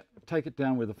here, take it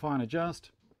down with a fine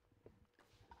adjust,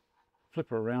 flip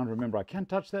her around. Remember, I can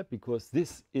touch that because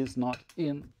this is not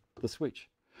in the switch.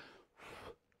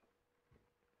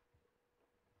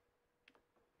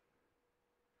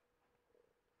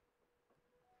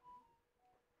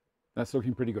 That's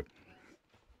looking pretty good.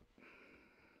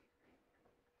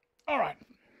 All right.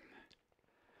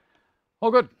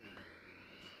 All good.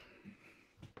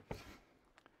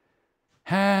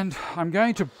 And I'm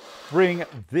going to bring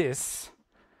this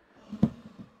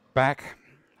back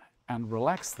and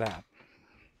relax that.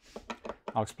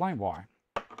 I'll explain why.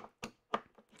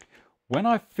 When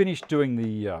I finish doing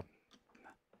the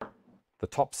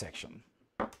top section,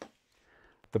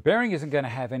 the bearing isn't going to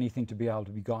have anything to be able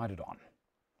to be guided on.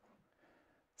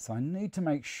 So I need to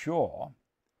make sure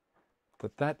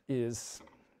that that is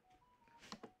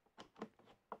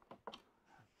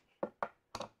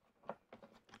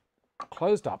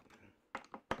closed up,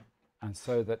 and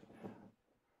so that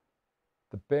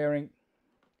the bearing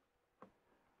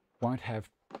won't have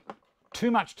too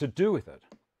much to do with it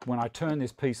when I turn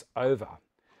this piece over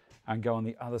and go on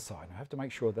the other side. I have to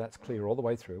make sure that's clear all the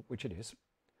way through, which it is.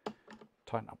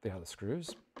 Tighten up the other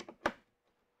screws.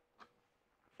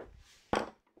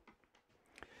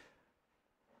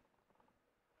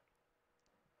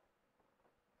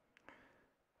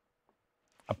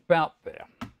 About there.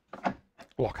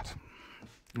 Lock it.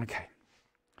 Okay.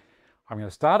 I'm going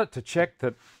to start it to check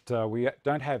that we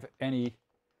don't have any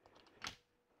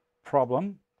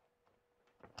problem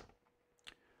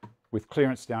with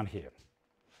clearance down here.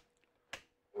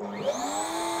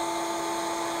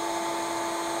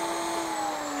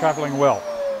 Traveling well.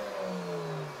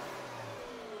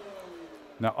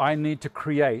 Now I need to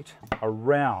create a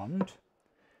round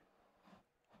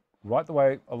right the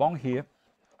way along here,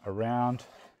 around,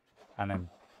 and then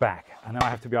back. And then I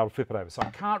have to be able to flip it over. So I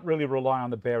can't really rely on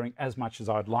the bearing as much as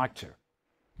I'd like to.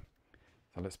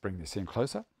 So let's bring this in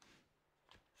closer.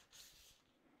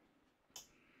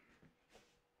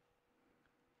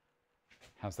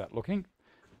 How's that looking?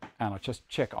 And I'll just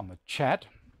check on the chat.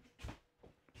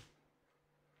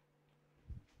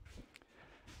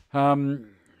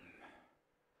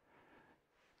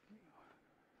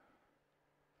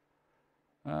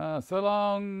 So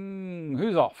long.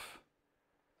 Who's off?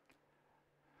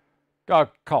 Go,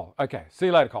 Cole. Okay. See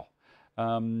you later, Cole.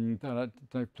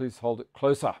 Please hold it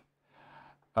closer.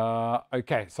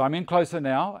 Okay. So I'm in closer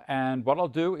now, and what I'll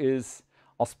do is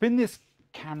I'll spin this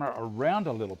camera around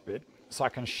a little bit so I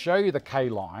can show you the K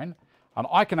line, and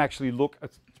I can actually look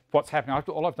at what's happening.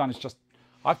 All I've done is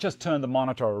I've just turned the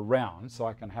monitor around so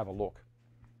I can have a look.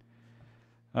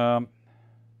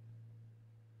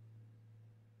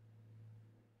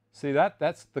 See that?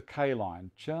 That's the K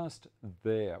line just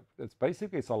there. It's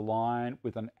basically, it's a line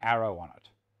with an arrow on it.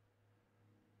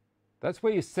 That's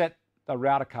where you set the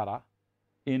router cutter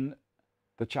in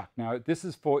the chuck. Now this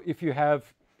is for if you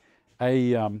have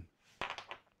a,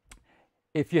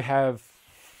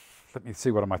 let me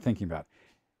see, what am I thinking about?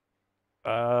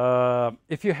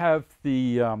 If you have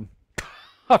the,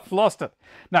 I've lost it.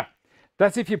 No,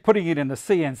 that's if you're putting it in the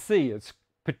CNC. It's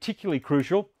particularly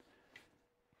crucial.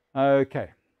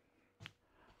 Okay.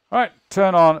 All right,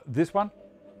 turn on this one.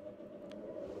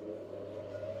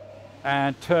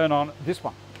 And turn on this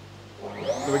one.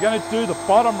 So we're going to do the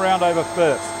bottom round over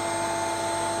first.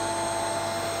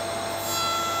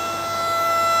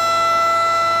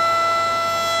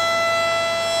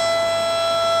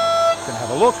 Going to have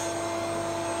a look.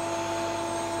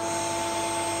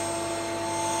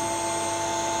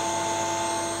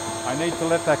 I need to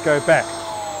let that go back.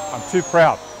 I'm too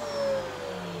proud.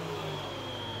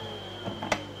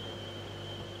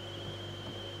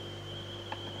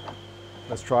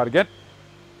 Let's try it again.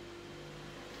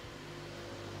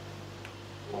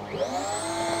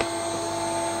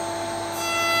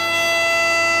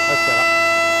 That's better.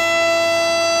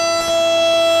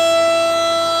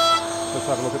 Let's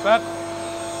have a look at that.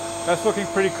 That's looking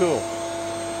pretty cool.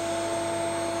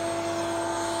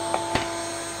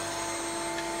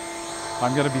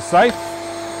 I'm going to be safe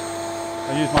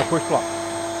and use my push block.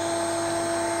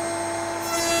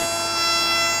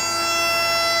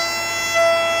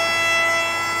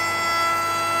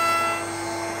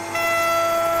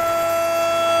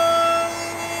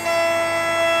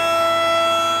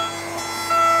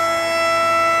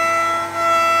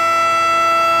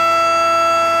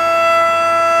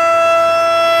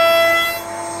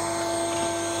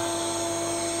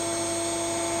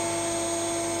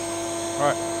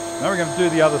 Now we're going to do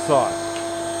the other side.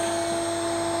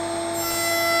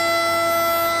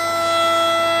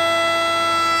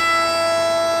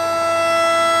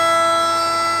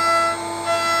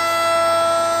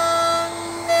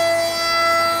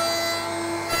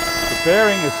 The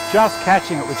bearing is just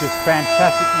catching it, which is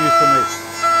fantastic news for me.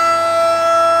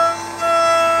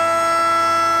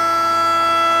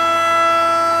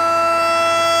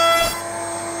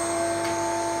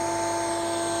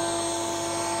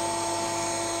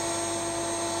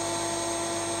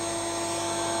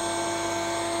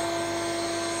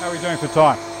 How are we doing for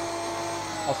time?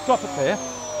 I'll stop it there.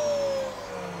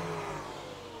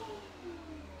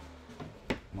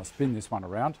 I'll spin this one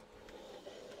around.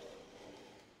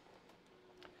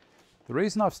 The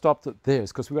reason I've stopped it there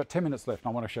is because we've got 10 minutes left and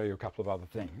I want to show you a couple of other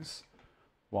things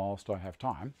whilst I have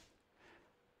time.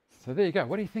 So there you go.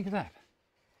 What do you think of that?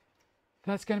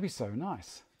 That's going to be so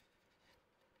nice.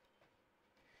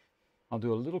 I'll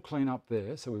do a little clean up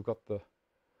there. So we've got the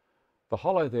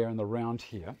hollow there and the round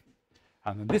here.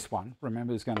 And then this one,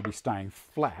 remember, is going to be staying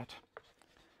flat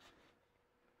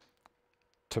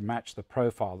to match the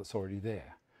profile that's already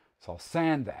there. So I'll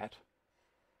sand that,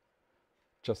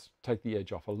 just take the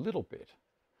edge off a little bit,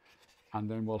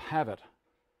 and then we'll have it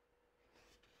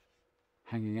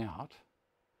hanging out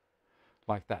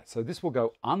like that. So this will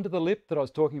go under the lip that I was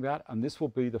talking about, and this will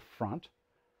be the front,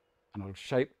 and it'll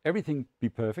shape, everything be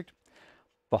perfect.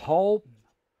 The hole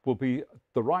will be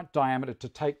the right diameter to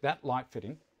take that light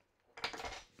fitting,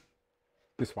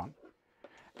 this one,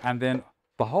 and then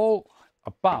the hole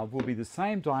above will be the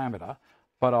same diameter,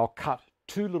 but I'll cut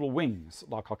two little wings,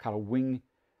 like I'll cut a wing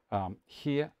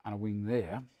here and a wing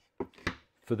there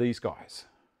for these guys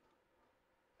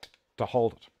to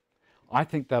hold it. I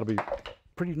think that'll be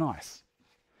pretty nice.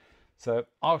 So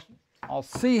I'll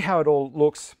see how it all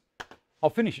looks. I'll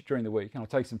finish it during the week and I'll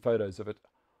take some photos of it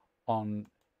on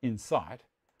Insight.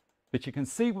 But you can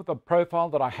see with the profile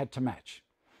that I had to match.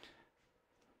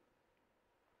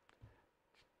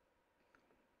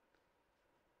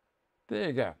 There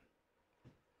you go.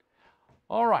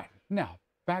 All right, now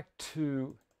back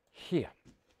to here.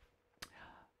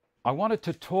 I wanted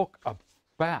to talk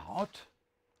about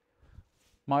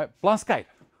my blast gate.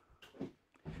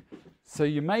 So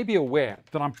you may be aware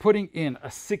that I'm putting in a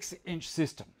 6-inch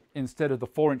system instead of the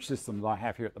 4-inch system that I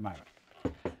have here at the moment.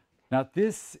 Now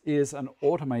this is an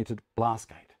automated blast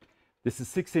gate. This is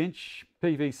 6-inch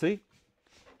PVC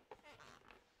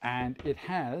and it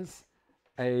has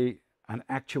an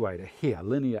actuator here, a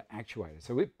linear actuator.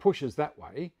 So it pushes that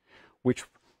way, which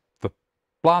the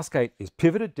blast gate is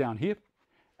pivoted down here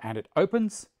and it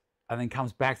opens and then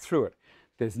comes back through it.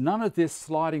 There's none of this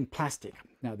sliding plastic.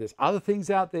 Now there's other things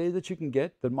out there that you can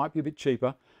get that might be a bit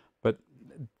cheaper, but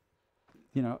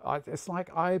you know, it's like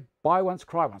I buy once,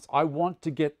 cry once. I want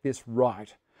to get this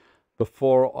right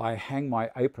before I hang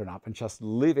my apron up and just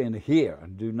live in here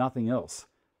and do nothing else.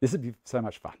 This would be so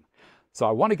much fun. So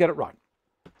I want to get it right.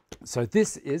 So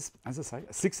this is, as I say,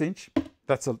 a 6-inch.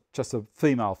 That's just a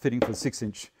female fitting for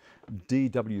 6-inch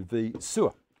DWV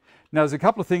sewer. Now there's a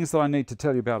couple of things that I need to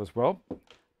tell you about as well.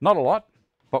 Not a lot,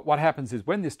 but what happens is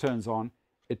when this turns on,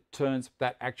 it turns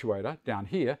that actuator down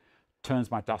here,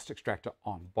 turns my dust extractor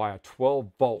on by a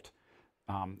 12-volt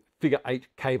figure 8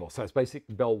 cable. So it's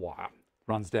basically bell wire,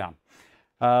 runs down.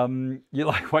 You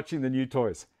like watching the new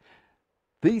toys.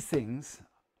 These things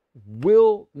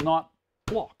will not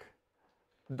block.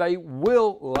 They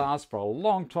will last for a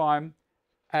long time,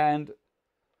 and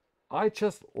I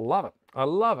just love it. I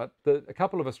love it that a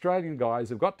couple of Australian guys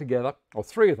have got together, or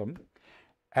 3 of them,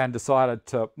 and decided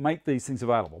to make these things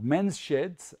available. Men's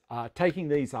Sheds are taking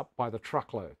these up by the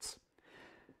truckloads.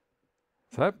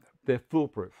 So they're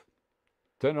foolproof.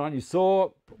 Turn it on. You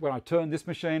saw when I turned this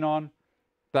machine on,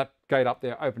 that gate up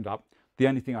there opened up. The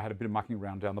only thing I had a bit of mucking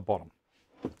around down the bottom.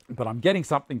 But I'm getting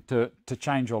something to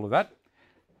change all of that.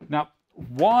 Now,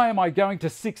 why am I going to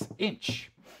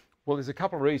 6-inch? Well, there's a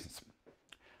couple of reasons.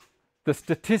 The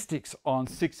statistics on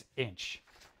 6-inch,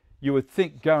 you would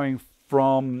think going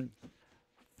from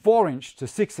 4-inch to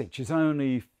 6-inch is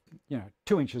only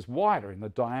 2 inches wider in the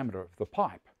diameter of the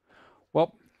pipe.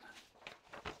 Well,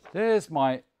 there's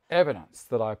my evidence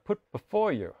that I put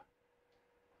before you.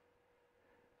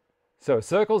 So a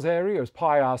circle's area is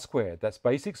pi r squared. That's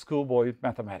basic schoolboy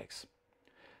mathematics.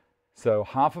 So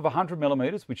half of 100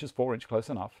 millimeters, which is 4-inch, close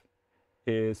enough,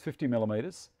 is 50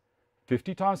 millimeters.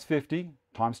 50 times 50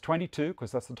 times 22,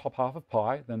 because that's the top half of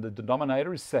pi, then the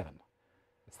denominator is 7.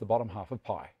 It's the bottom half of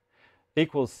pi.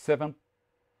 Equals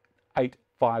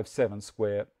 7,857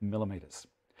 square millimeters.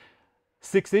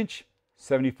 6-inch,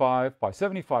 75 by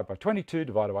 75 by 22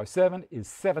 divided by 7 is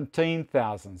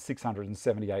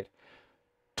 17,678.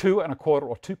 2 1/4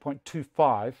 or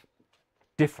 2.25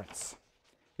 difference.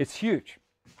 It's huge.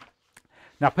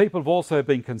 Now, people have also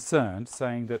been concerned,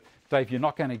 saying that, Dave, you're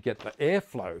not going to get the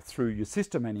airflow through your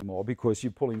system anymore because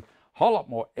you're pulling a whole lot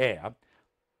more air.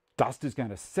 Dust is going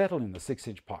to settle in the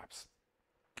 6-inch pipes.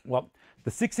 Well,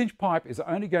 the 6-inch pipe is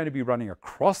only going to be running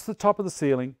across the top of the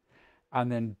ceiling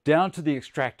and then down to the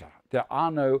extractor. There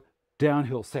are no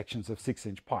downhill sections of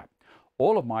 6-inch pipe.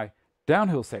 All of my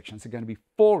downhill sections are going to be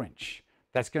 4-inch.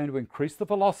 That's going to increase the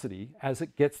velocity as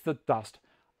it gets the dust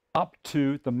up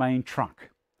to the main trunk.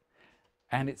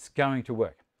 And it's going to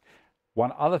work.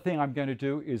 One other thing I'm going to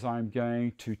do is I'm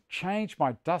going to change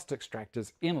my dust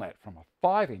extractor's inlet from a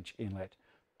 5-inch inlet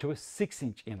to a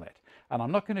 6-inch inlet. And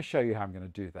I'm not going to show you how I'm going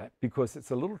to do that because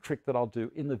it's a little trick that I'll do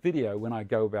in the video when I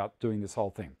go about doing this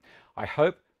whole thing. I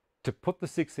hope to put the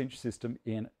 6-inch system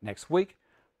in next week.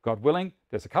 God willing,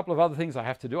 there's a couple of other things I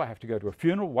have to do. I have to go to a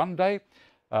funeral one day.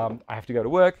 I have to go to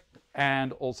work,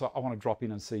 and also I want to drop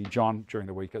in and see John during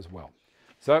the week as well.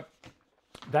 So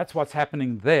that's what's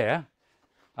happening there.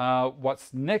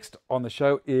 What's next on the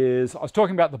show is, I was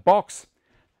talking about the box.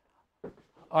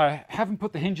 I haven't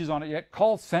put the hinges on it yet.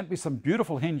 Cole sent me some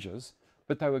beautiful hinges,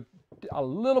 but they were a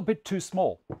little bit too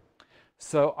small.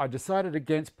 So I decided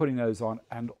against putting those on,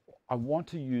 and I want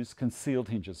to use concealed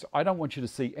hinges. I don't want you to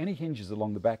see any hinges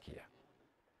along the back here.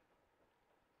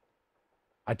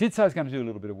 I did say I was going to do a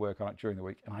little bit of work on it during the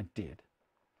week, and I did.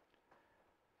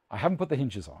 I haven't put the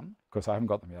hinges on, because I haven't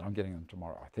got them yet. I'm getting them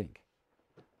tomorrow, I think.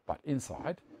 But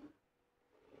inside,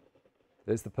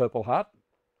 there's the purple heart.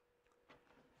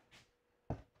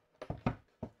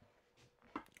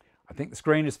 I think the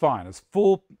screen is fine. It's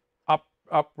full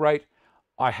up rate.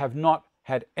 I have not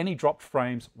had any dropped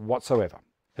frames whatsoever.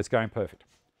 It's going perfect.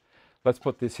 Let's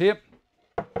put this here.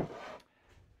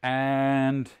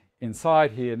 And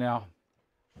inside here now,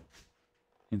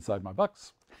 inside my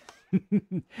box.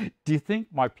 Do you think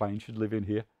my plane should live in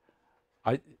here?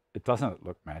 It doesn't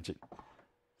look magic.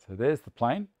 So there's the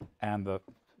plane and the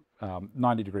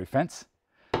 90-degree fence.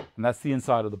 And that's the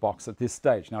inside of the box at this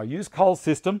stage. Now I use Cole's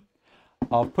system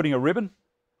of putting a ribbon,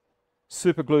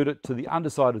 super glued it to the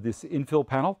underside of this infill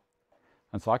panel.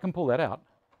 And so I can pull that out,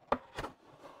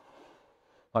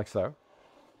 like so,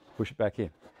 push it back in.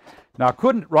 Now I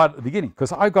couldn't right at the beginning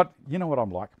because I got, you know what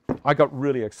I'm like, I got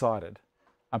really excited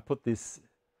and put this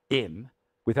in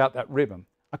without that ribbon.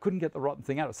 I couldn't get the rotten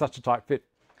thing out, it's such a tight fit.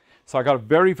 So I got a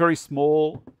very, very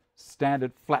small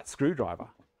standard flat screwdriver,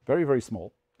 very, very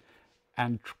small,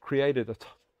 and created a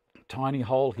tiny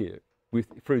hole here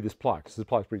through this ply, because the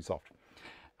ply is pretty soft.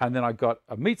 And then I got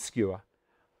a meat skewer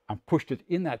and pushed it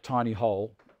in that tiny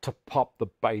hole to pop the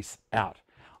base out.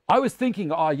 I was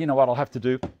thinking, oh, you know what I'll have to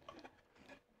do?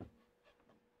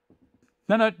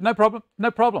 No problem,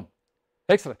 no problem.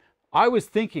 Excellent. I was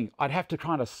thinking I'd have to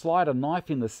kind of slide a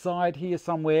knife in the side here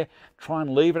somewhere, try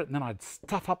and leave it, and then I'd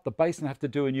stuff up the base and have to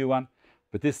do a new one.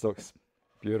 But this looks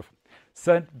beautiful.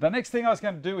 So the next thing I was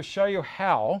going to do is show you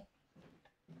how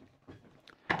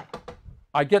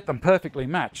I get them perfectly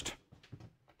matched.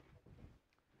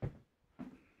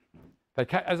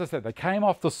 As I said, they came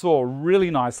off the saw really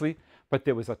nicely, but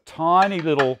there was a tiny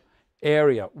little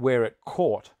area where it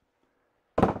caught,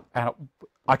 and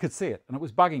I could see it, and it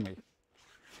was bugging me.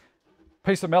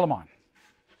 Piece of melamine.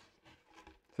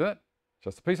 See that?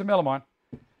 Just a piece of melamine.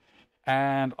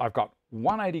 And I've got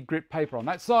 180 grit paper on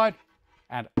that side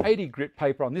and 80 grit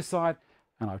paper on this side,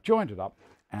 and I've joined it up.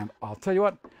 And I'll tell you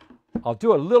what, I'll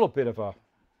do a little bit of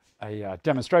a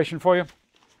demonstration for you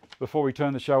before we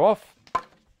turn the show off.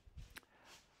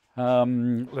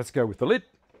 Let's go with the lid.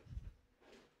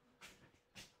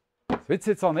 So it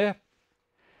sits on there,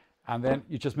 and then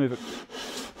you just move it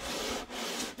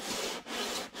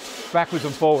backwards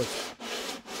and forwards.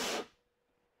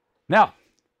 Now,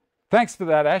 thanks for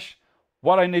that, Ash.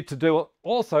 What I need to do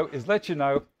also is let you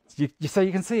know, so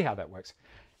you can see how that works,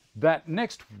 that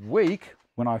next week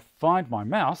when I find my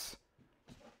mouse,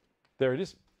 there it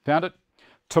is, found it,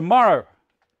 tomorrow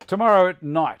at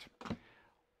night,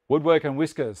 Woodwork and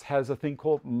Whiskers has a thing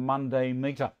called Monday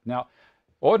Meetup. Now,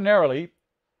 ordinarily,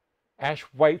 Ash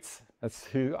waits, that's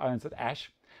who owns it,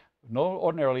 Ash.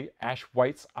 Ordinarily, Ash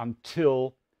waits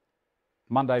until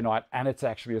Monday night, and it's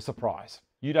actually a surprise.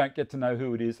 You don't get to know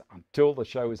who it is until the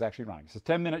show is actually running. It's a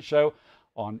 10-minute show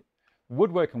on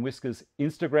Woodwork and Whiskers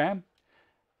Instagram.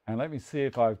 And let me see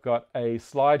if I've got a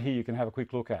slide here you can have a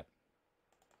quick look at.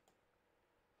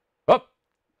 Oh,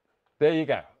 there you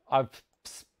go. I've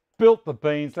spilt the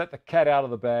beans, let the cat out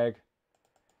of the bag.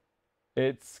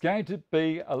 It's going to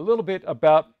be a little bit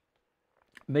about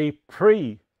me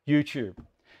pre-YouTube,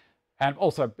 and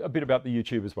also a bit about the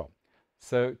YouTube as well.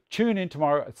 So tune in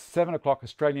tomorrow at 7 o'clock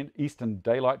Australian Eastern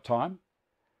Daylight Time,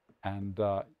 and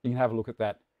you can have a look at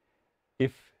that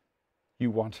if you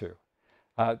want to.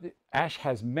 Ash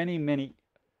has many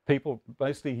people.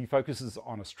 Mostly he focuses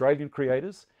on Australian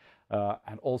creators,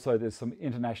 and also there's some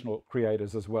international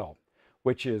creators as well,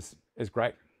 which is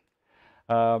great.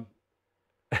 I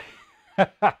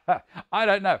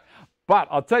don't know, but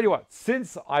I'll tell you what,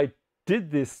 since I did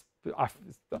this,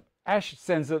 Ash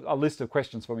sends a list of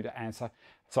questions for me to answer,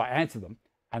 so I answered them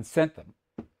and sent them,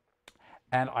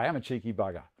 and I am a cheeky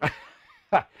bugger.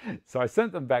 So I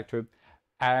sent them back to him,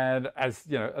 and as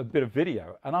you know, a bit of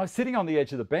video, and I was sitting on the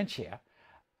edge of the bench here,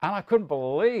 and I couldn't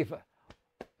believe,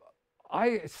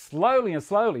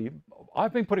 slowly,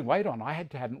 I've been putting weight on. I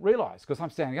hadn't realized, because I'm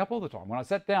standing up all the time. When I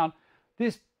sat down,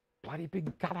 this bloody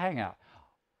big gut hangout.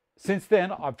 Since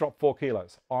then, I've dropped 4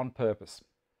 kilos on purpose.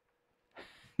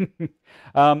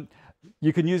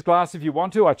 You can use glass if you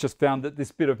want to. I just found that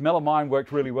this bit of melamine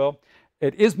worked really well.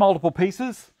 It is multiple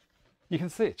pieces. You can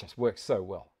see it just works so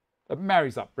well. It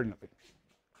marries up brilliantly.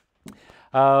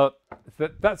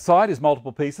 That side is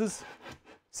multiple pieces.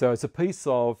 So it's a piece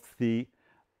of the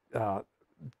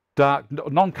dark,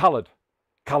 non-coloured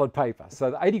paper.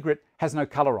 So the 80 grit has no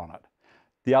colour on it.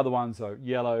 The other ones are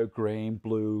yellow, green,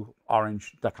 blue,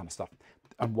 orange, that kind of stuff,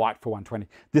 and white for 120.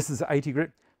 This is 80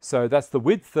 grit. So that's the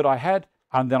width that I had,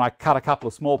 and then I cut a couple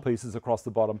of small pieces across the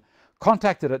bottom,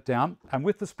 contacted it down, and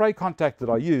with the spray contact that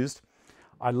I used,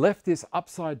 I left this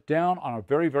upside down on a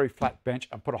very flat bench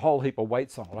and put a whole heap of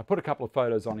weights on it. I put a couple of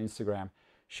photos on Instagram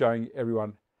showing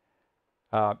everyone.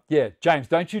 Yeah, James,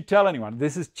 don't you tell anyone.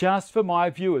 This is just for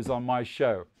my viewers on my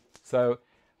show. So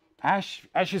Ash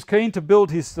is keen to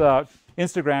build his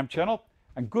Instagram channel,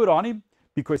 and good on him.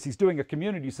 because he's doing a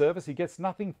community service. He gets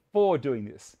nothing for doing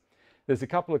this. There's a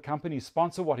couple of companies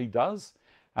sponsor what he does,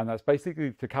 and that's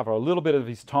basically to cover a little bit of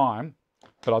his time.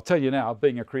 But I'll tell you now,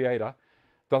 being a creator,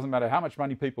 doesn't matter how much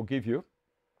money people give you,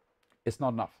 it's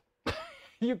not enough.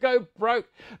 You go broke.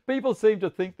 People seem to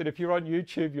think that if you're on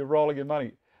YouTube, you're rolling in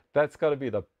money. That's got to be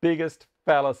the biggest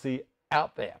fallacy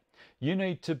out there. You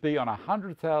need to be on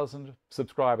 100,000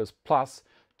 subscribers plus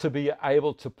to be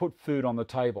able to put food on the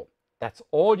table. That's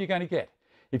all you're going to get.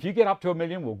 If you get up to 1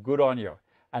 million, well, good on you.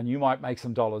 And you might make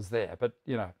some dollars there. But,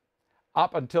 you know,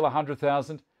 up until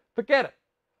 100,000, forget it.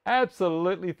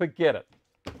 Absolutely forget it.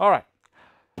 All right.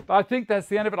 I think that's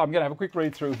the end of it. I'm going to have a quick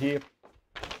read through here.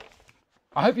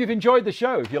 I hope you've enjoyed the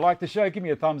show. If you like the show, give me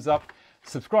a thumbs up.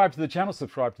 Subscribe to the channel.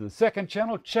 Subscribe to the second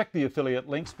channel. Check the affiliate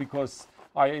links because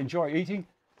I enjoy eating.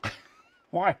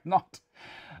 Why not?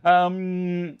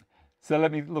 So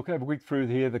let me have a quick through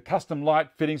here. The custom light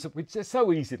fittings, which are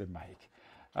so easy to make.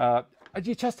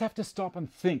 You just have to stop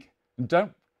and think. And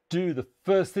don't do the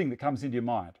first thing that comes into your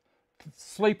mind.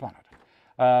 Sleep on it.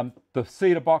 The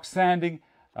cedar box sanding,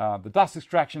 the dust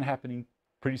extraction happening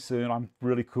pretty soon. I'm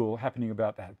really cool happening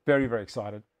about that. Very, very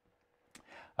excited.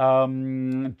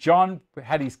 John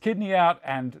had his kidney out,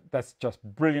 and that's just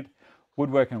brilliant.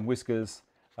 Woodworking and Whiskers.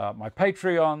 My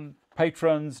Patreon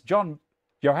patrons,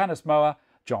 Johannes Mohr,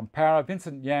 John Parra,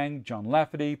 Vincent Ngian, John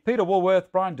Lafferty, Peter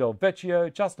Woolworth, Brian Del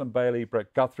Vecchio, Justin Bailey,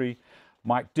 Brett Guthrie,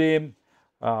 Mike Deam,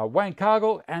 Wayne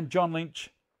Cargill, and John Lynch.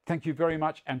 Thank you very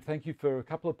much, and thank you for a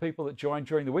couple of people that joined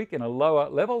during the week in a lower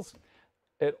levels.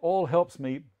 It all helps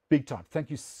me big time.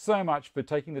 Thank you so much for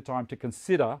taking the time to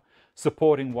consider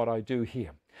supporting what I do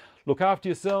here. Look after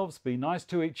yourselves, be nice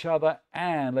to each other,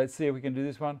 and let's see if we can do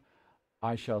this one.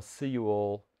 I shall see you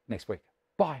all next week.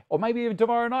 Bye. Or maybe even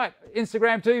tomorrow night.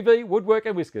 Instagram TV, Woodwork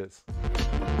and Whiskers.